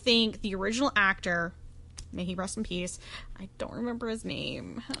 I think the original actor, may he rest in peace, I don't remember his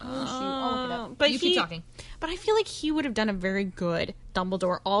name. Oh, shoot. I'll look it up. But you keep talking. But I feel like he would have done a very good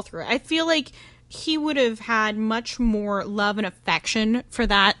Dumbledore all through it. I feel like he would have had much more love and affection for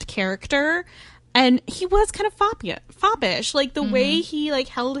that character. And he was kind of foppish, like the way he like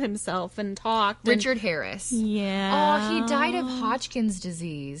held himself and talked. Richard Harris. Yeah. Oh, he died of Hodgkin's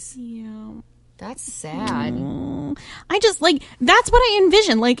disease. Yeah. That's sad. I just like that's what I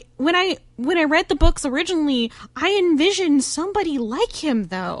envisioned. Like when I read the books originally, I envisioned somebody like him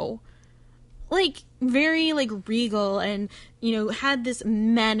though. Like very like regal and had this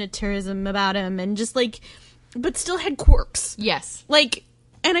mannerism about him and just like but still had quirks. Yes. Like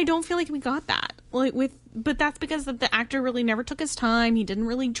and I don't feel like we got that. But that's because the actor really never took his time. He didn't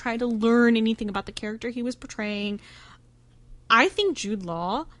really try to learn anything about the character he was portraying. I think Jude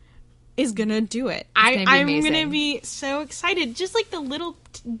Law is gonna do it. I'm gonna be so excited. Just like the little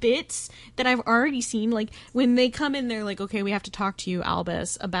bits that I've already seen, like when they come in, they're like, "Okay, we have to talk to you,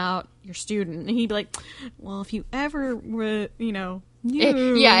 Albus, about your student," and he'd be like, "Well, if you ever were,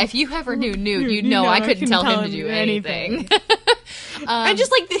 if you ever knew, you'd know I couldn't tell him to do anything." And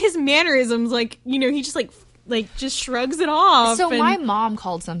just like his mannerisms, like he just like just shrugs it off. So my mom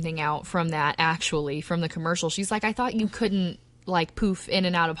called something out from that, actually, from the commercial. She's like, I thought you couldn't like poof in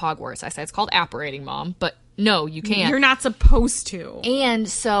and out of Hogwarts. I said, it's called apparating, Mom, but no, you can't. You're not supposed to. And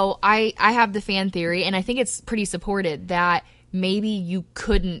so I have the fan theory, and I think it's pretty supported, that maybe you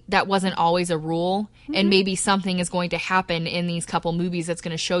couldn't, that wasn't always a rule, and maybe something is going to happen in these couple movies that's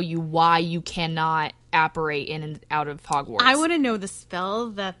going to show you why you cannot apparate in and out of Hogwarts. I want to know the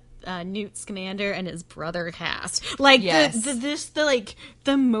spell that Newt Scamander and his brother cast. Like, yes.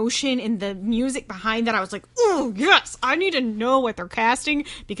 the motion and the music behind that, I was like, oh, yes, I need to know what they're casting,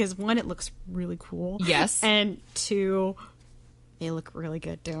 because 1, it looks really cool. Yes. And 2... they look really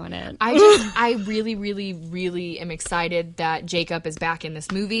good doing it. I really, really, really am excited that Jacob is back in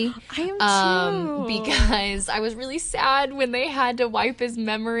this movie. I am too. Because I was really sad when they had to wipe his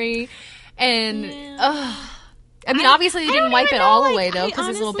memory. And, I mean, obviously they didn't wipe it all away, though, because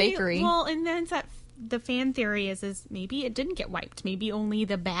his little bakery. Well, and then the fan theory is maybe it didn't get wiped. Maybe only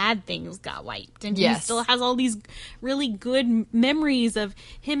the bad things got wiped. And he still has all these really good memories of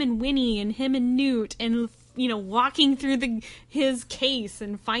him and Winnie and him and Newt and walking through his case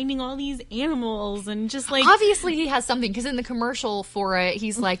and finding all these animals and just like obviously he has something, because in the commercial for it,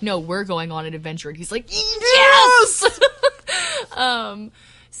 he's like, no, we're going on an adventure, and he's like, yes.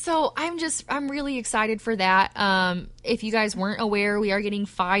 So I'm really excited for that. If you guys weren't aware, we are getting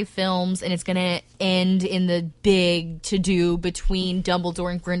 5 films, and it's going to end in the big to-do between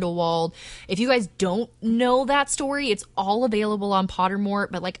Dumbledore and Grindelwald. If you guys don't know that story, it's all available on Pottermore,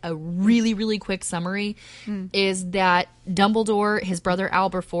 but like a really, really quick summary is that Dumbledore, his brother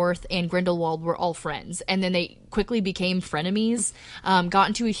Aberforth, and Grindelwald were all friends, and then they quickly became frenemies, got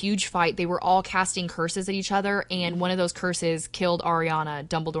into a huge fight. They were all casting curses at each other, and one of those curses killed Ariana,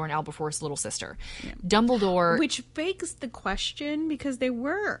 Dumbledore and Aberforth's little sister. Yeah. Dumbledore... Which begs the question, because they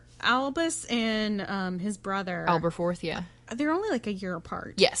were Albus and his brother... Aberforth, yeah. They're only like a year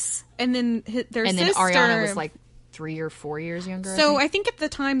apart. Yes. And then their sister... And then Ariana was like 3 or 4 years younger. So I think at the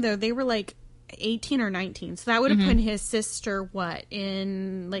time, though, they were like 18 or 19. So that would have put his sister, what,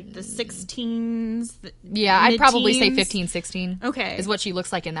 in like the 16s? Yeah, I'd probably say 15, 16. Okay. Is what she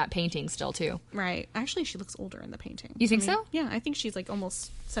looks like in that painting still, too. Right. Actually, she looks older in the painting. You think so? Yeah, I think she's like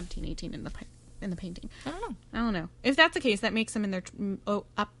almost 17, 18 in the painting. I don't know. If that's the case, that makes them in their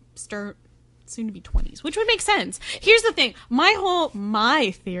soon to be 20s, which would make sense. Here's the thing.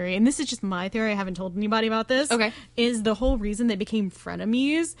 My theory, and this is just my theory, I haven't told anybody about this. Okay. Is the whole reason they became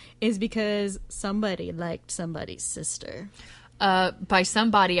frenemies is because somebody liked somebody's sister. By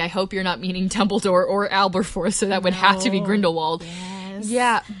somebody, I hope you're not meaning Dumbledore or Aberforth, so that would have to be Grindelwald. Yes.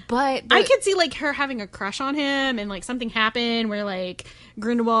 Yeah, but I could see like her having a crush on him, and like something happened where like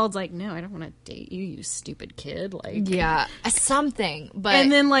Grindelwald's like, no, I don't want to date you, you stupid kid. Like, yeah, something. But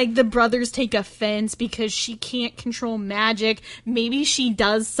and then like the brothers take offense because she can't control magic. Maybe she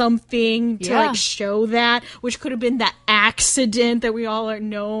does something to like show that, which could have been that accident that we all are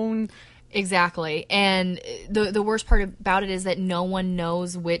known. Exactly. And the worst part about it is that no one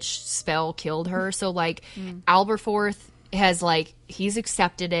knows which spell killed her. So like Aberforth has like, he's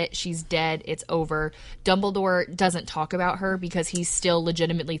accepted it, she's dead, it's over. Dumbledore doesn't talk about her because he still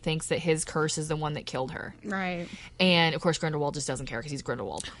legitimately thinks that his curse is the one that killed her. Right. And of course Grindelwald just doesn't care because he's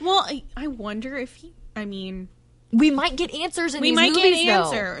Grindelwald. Well, I wonder if we might get answers in these movies, though. We might get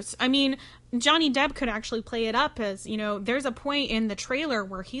answers. I mean, Johnny Depp could actually play it up as, there's a point in the trailer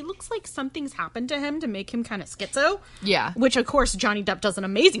where he looks like something's happened to him to make him kind of schizo. Yeah. Which, of course, Johnny Depp does an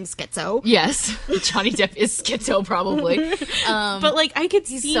amazing schizo. Yes. Johnny Depp is schizo, probably. But, like, I could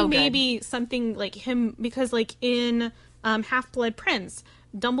see so maybe something like him, because, like, in Half-Blood Prince,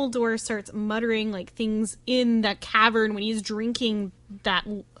 Dumbledore starts muttering, like, things in that cavern when he's drinking that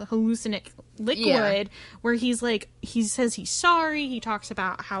hallucinate liquid, where he's like, he says he's sorry, he talks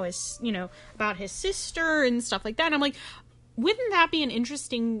about how his, about his sister and stuff like that, and I'm like, wouldn't that be an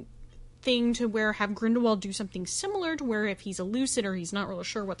interesting thing to have Grindelwald do something similar, to where if he's elucid or he's not really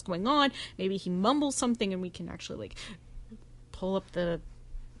sure what's going on, maybe he mumbles something and we can actually, like, pull up the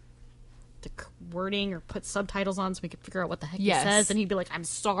wording or put subtitles on so we could figure out what the heck he says, and he'd be like, I'm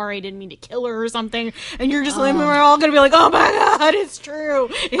sorry, I didn't mean to kill her or something, and you're just like, we're all gonna be like, oh my god, it's true,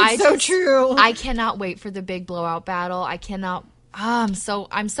 it's so true. I cannot wait for the big blowout battle. I cannot. I'm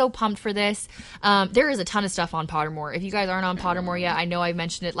so pumped for this. There is a ton of stuff on Pottermore. If you guys aren't on Pottermore yet, I know I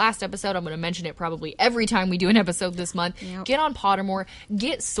mentioned it last episode. I'm going to mention it probably every time we do an episode this month. Yep. Get on Pottermore,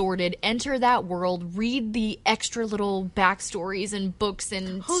 get sorted, enter that world, read the extra little backstories and books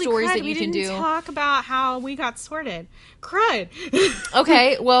and stories that you can do. We didn't talk about how we got sorted. Crud.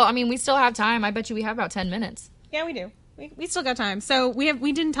 Okay, well, I mean, we still have time. I bet you we have about 10 minutes. Yeah, we do. We still got time. So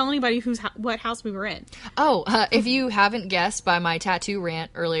we didn't tell anybody what house we were in. Oh, if you haven't guessed by my tattoo rant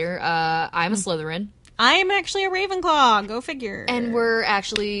earlier, I'm a Slytherin. I am actually a Ravenclaw. Go figure. And we're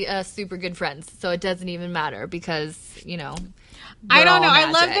actually super good friends, so it doesn't even matter because, I don't know. I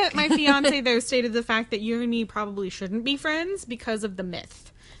love that my fiance, though, stated the fact that you and me probably shouldn't be friends because of the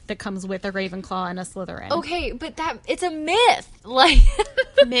myth that comes with a Ravenclaw and a Slytherin. Okay, but it's a myth. Like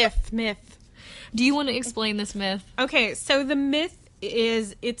myth. Do you want to explain this myth? Okay, so the myth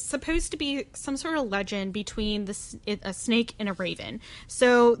is, it's supposed to be some sort of legend between a snake and a raven.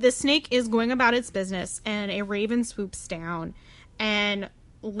 So the snake is going about its business, and a raven swoops down and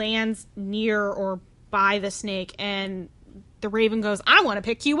lands near or by the snake, and the raven goes, I want to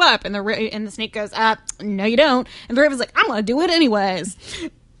pick you up, and the snake goes, no you don't, and the raven's like, I'm going to do it anyways.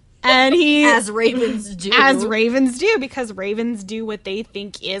 And as ravens do. As ravens do, because ravens do what they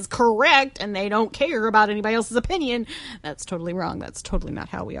think is correct, and they don't care about anybody else's opinion. That's totally wrong. That's totally not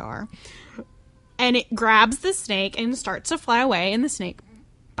how we are. And it grabs the snake and starts to fly away, and the snake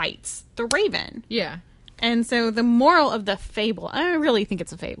bites the raven. Yeah. And so the moral of the fable, I really think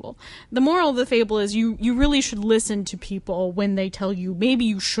it's a fable. The moral of the fable is you really should listen to people when they tell you maybe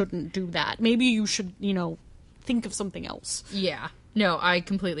you shouldn't do that. Maybe you should, think of something else. Yeah. No, I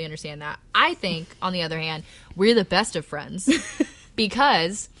completely understand that. I think, on the other hand, we're the best of friends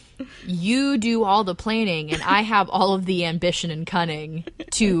because you do all the planning and I have all of the ambition and cunning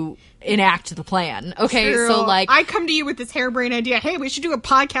to enact the plan. Okay, True. so like I come to you with this harebrained idea. Hey, we should do a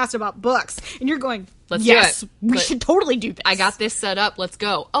podcast about books, and you're going, Let's yes, do it. we But should totally do this. I got this set up. Let's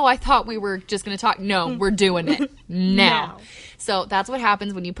go. Oh, I thought we were just going to talk. No, we're doing it now. Now. So that's what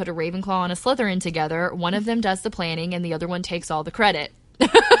happens when you put a Ravenclaw and a Slytherin together. One of them does the planning and the other one takes all the credit.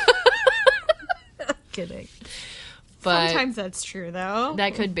 Kidding. But Sometimes that's true, though.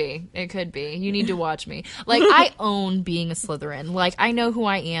 that could be. It could be. You need to watch me. Like, I own being a Slytherin. Like, I know who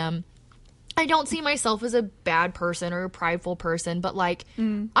I am. I don't see myself as a bad person or a prideful person, but like,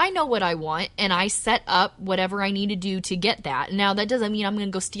 I know what I want and I set up whatever I need to do to get that. Now, that doesn't mean I'm going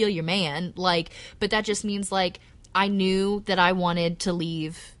to go steal your man, like, but that just means like, I knew that I wanted to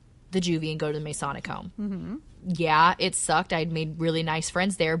leave the juvie and go to the Masonic home. Mm-hmm. Yeah, it sucked. I'd made really nice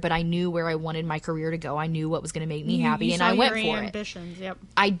friends there, but I knew where I wanted my career to go. I knew what was going to make me happy, You and saw I went your for ambitions. it. Yep.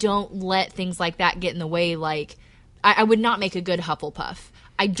 I don't let things like that get in the way. Like, I would not make a good Hufflepuff.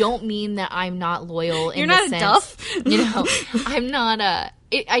 I don't mean that I'm not loyal. You're in not the a sense, Duff. I'm not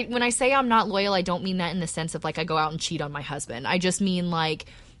when I say I'm not loyal, I don't mean that in the sense of like I go out and cheat on my husband. I just mean like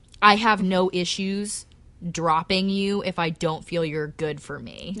I have no issues dropping you if I don't feel you're good for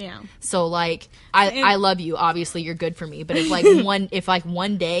me. Yeah. So like I love you. Obviously you're good for me. But if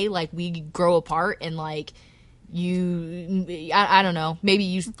one day like we grow apart and like I don't know. Maybe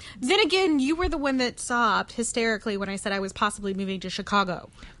you. Then again, you were the one that sobbed hysterically when I said I was possibly moving to Chicago.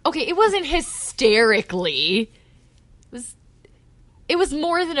 Okay, it wasn't hysterically. It was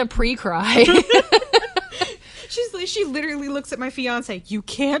more than a pre-cry. She literally looks at my fiance. You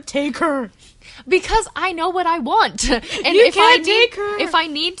can't take her. Because I know what I want. And You can't take her. If I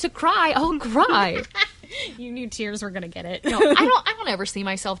need to cry, I'll cry. You knew tears were gonna get it. No, I don't ever see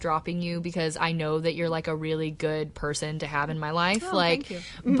myself dropping you because I know that you're like a really good person to have in my life. Oh, like, thank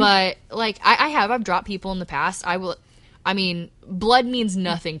you. But like I've dropped people in the past. I mean, blood means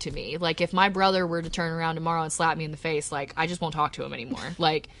nothing to me. Like if my brother were to turn around tomorrow and slap me in the face, like I just won't talk to him anymore.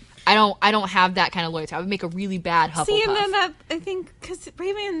 Like I don't have that kind of loyalty. I would make a really bad Hufflepuff. See, and then that I think because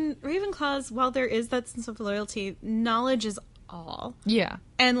Ravenclaws, while there is that sense of loyalty, knowledge is all. Yeah.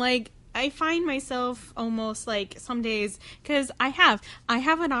 And like I find myself almost like some days because I have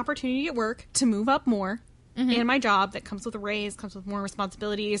an opportunity at work to move up more in my job that comes with a raise, comes with more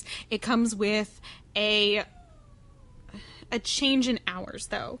responsibilities. It comes with a change in hours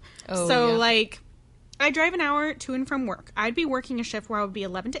though. Oh, so yeah. like I drive an hour to and from work. I'd be working a shift where I would be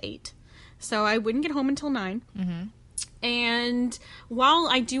 11 to 8. So I wouldn't get home until 9. Mm-hmm. And while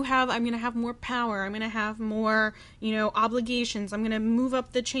I'm going to have more power, I'm going to have more, obligations. I'm going to move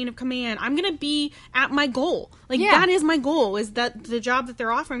up the chain of command. I'm going to be at my goal. Like, Yeah. that is my goal, is that the job that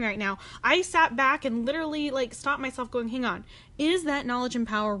they're offering right now. I sat back and literally, like, stopped myself going, hang on, is that knowledge and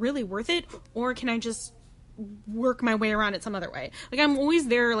power really worth it? Or can I just work my way around it some other way? Like, I'm always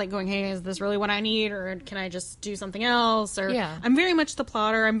there, like, going, hey, is this really what I need? Or can I just do something else? Or Yeah. I'm very much the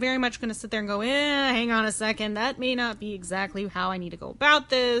plotter. I'm very much going to sit there and go, hang on a second. That may not be exactly how I need to go about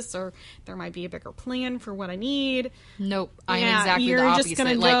this. Or there might be a bigger plan for what I need. Nope, I am Yeah, exactly you're the just opposite.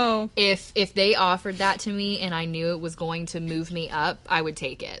 gonna Like, go- if they offered that to me and I knew it was going to move me up, I would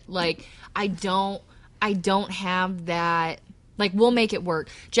take it. Like, I don't have that. Like, we'll make it work.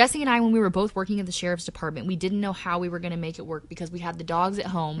 Jesse and I, when we were both working at the sheriff's department, we didn't know how we were going to make it work because we had the dogs at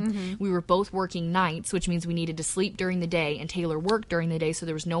home. Mm-hmm. We were both working nights, which means we needed to sleep during the day, and Taylor worked during the day, so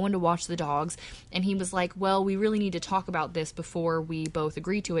there was no one to watch the dogs. And he was like, well, we really need to talk about this before we both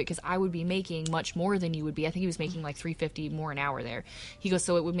agree to it because I would be making much more than you would be. I think he was making like $3.50 more an hour there. He goes,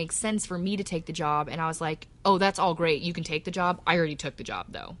 so it would make sense for me to take the job. And I was like, oh, that's all great. You can take the job. I already took the job,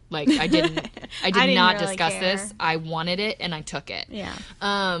 though. Like, I did didn't not really discuss care. this. I wanted it, and I took it. Yeah.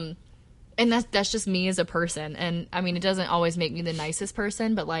 And that's just me as a person. And I mean, it doesn't always make me the nicest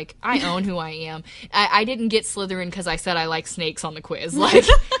person, but like, I own who I am. I didn't get Slytherin because I said I like snakes on the quiz. Like,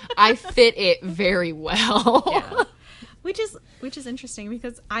 I fit it very well. Yeah. Which is interesting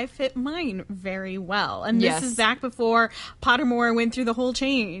because I fit mine very well. And this Yes. is back before Pottermore went through the whole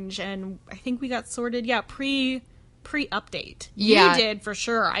change. And I think we got sorted, pre-update. Yeah. You did, for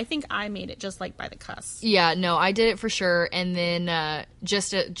sure. I think I made it just like by the cusp. Yeah, no, I did it for sure. And then just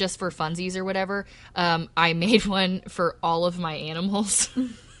for funsies or whatever, I made one for all of my animals.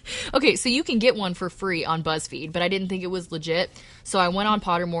 Okay, so you can get one for free on BuzzFeed, but I didn't think it was legit. So I went on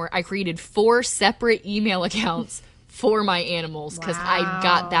Pottermore. I created 4 separate email accounts for my animals because I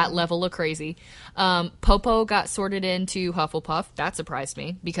got that level of crazy. Popo got sorted into Hufflepuff. That surprised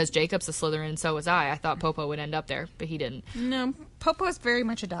me because Jacob's a Slytherin and so was I. I thought Popo would end up there, but he didn't. No, Popo is very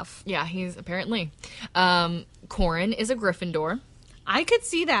much a Duff. Yeah, he's apparently. Corin is a Gryffindor. I could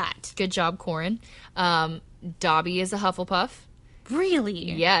see that. Good job, Corin. Dobby is a Hufflepuff.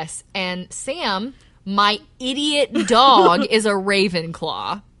 Really? Yes. And Sam, my idiot dog, is a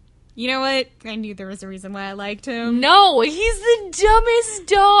Ravenclaw. You know what? I knew there was a reason why I liked him. No, he's the dumbest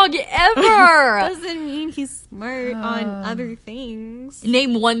dog ever. Doesn't mean he's smart on other things.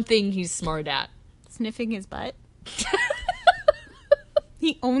 Name one thing he's smart at. Sniffing his butt.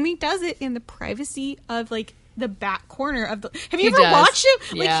 He only does it in the privacy of, like, the back corner of the... Have you ever watched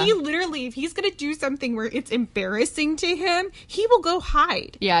him? Yeah. Like, he literally, if he's gonna do something where it's embarrassing to him, he will go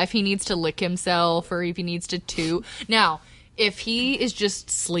hide. Yeah, if he needs to lick himself or if he needs to toot. Now, if he is just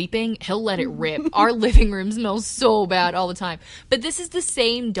sleeping, he'll let it rip. Our living room smells so bad all the time. But this is the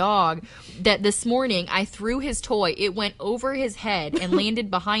same dog that this morning I threw his toy. It went over his head and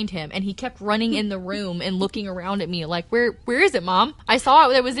landed behind him. And he kept running in the room and looking around at me like, where is it, Mom? I saw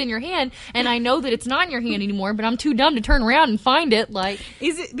it was in your hand. And I know that it's not in your hand anymore, but I'm too dumb to turn around and find it. Like,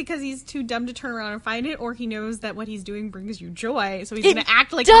 is it because he's too dumb to turn around and find it, or he knows that what he's doing brings you joy, so he's going to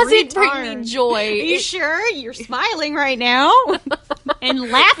act like a retard? Doesn't bring me joy. Are you sure? You're smiling right now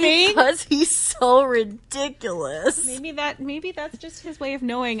and laughing because he's so ridiculous. Maybe that's just his way of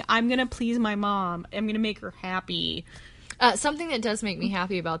knowing I'm going to please my mom. I'm going to make her happy. Something that does make me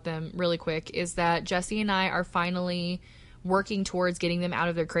happy about them really quick is that Jesse and I are finally working towards getting them out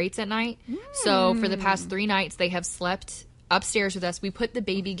of their crates at night. So for the past 3 nights, they have slept upstairs with us. We put the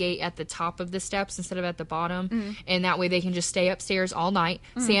baby gate at the top of the steps instead of at the bottom, and that way they can just stay upstairs all night.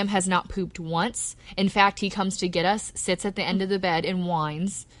 Sam has not pooped once. In fact, he comes to get us, sits at the end of the bed, and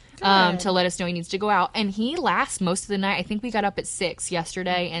whines to let us know he needs to go out. And he lasts most of the night. I think we got up at 6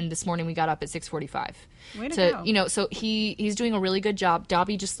 yesterday, and this morning we got up at 6:45. Way to go. You know, so he's doing a really good job.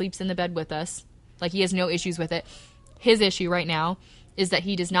 Dobby just sleeps in the bed with us. Like, he has no issues with it. His issue right now is that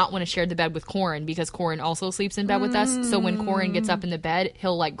he does not want to share the bed with Corin because Corin also sleeps in bed with us. So when Corin gets up in the bed,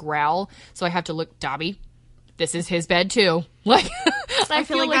 he'll like growl. So I have to look, Dobby, this is his bed too. Like, I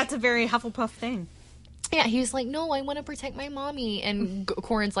feel like that's a very Hufflepuff thing. Yeah, he's like, no, I want to protect my mommy. And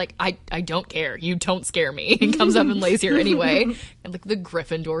Corin's like, I don't care. You don't scare me. And comes up and lays here anyway. And like the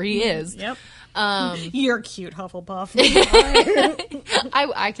Gryffindor he is. Yep. You're cute, Hufflepuff.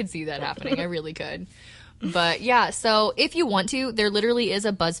 I could see that happening. I really could. But yeah, so if you want to, there literally is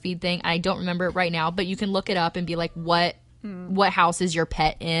a BuzzFeed thing. I don't remember it right now, but you can look it up and be like, what house is your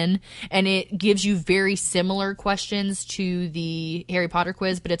pet in? And it gives you very similar questions to the Harry Potter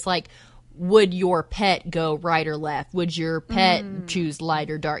quiz, but it's like, would your pet go right or left? Would your pet choose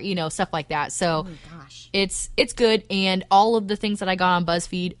light or dark? You know, stuff like that. So it's good. And all of the things that I got on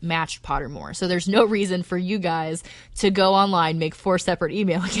BuzzFeed matched Pottermore. So there's no reason for you guys to go online, make 4 separate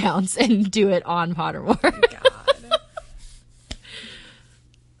email accounts, and do it on Pottermore.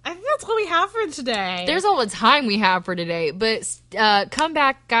 I think that's all we have for today. There's all the time we have for today. But come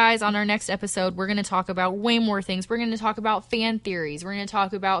back, guys, on our next episode. We're going to talk about way more things. We're going to talk about fan theories. We're going to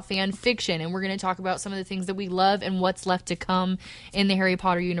talk about fan fiction. And we're going to talk about some of the things that we love and what's left to come in the Harry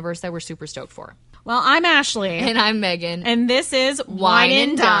Potter universe that we're super stoked for. Well, I'm Ashley. And I'm Megan. And this is Wine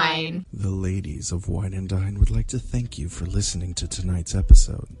and Dine. The ladies of Wine and Dine would like to thank you for listening to tonight's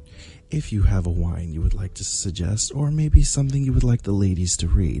episode. If you have a wine you would like to suggest, or maybe something you would like the ladies to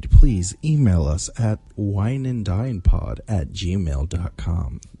read, please email us at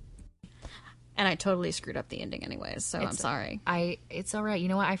wineanddinepod@gmail.com. And I totally screwed up the ending anyways, so I'm sorry. It's all right. You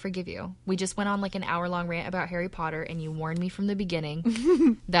know what? I forgive you. We just went on like an hour-long rant about Harry Potter, and you warned me from the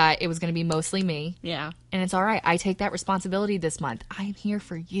beginning that it was going to be mostly me. Yeah. And it's all right. I take that responsibility this month. I'm here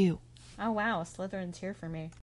for you. Oh, wow. Slytherin's here for me.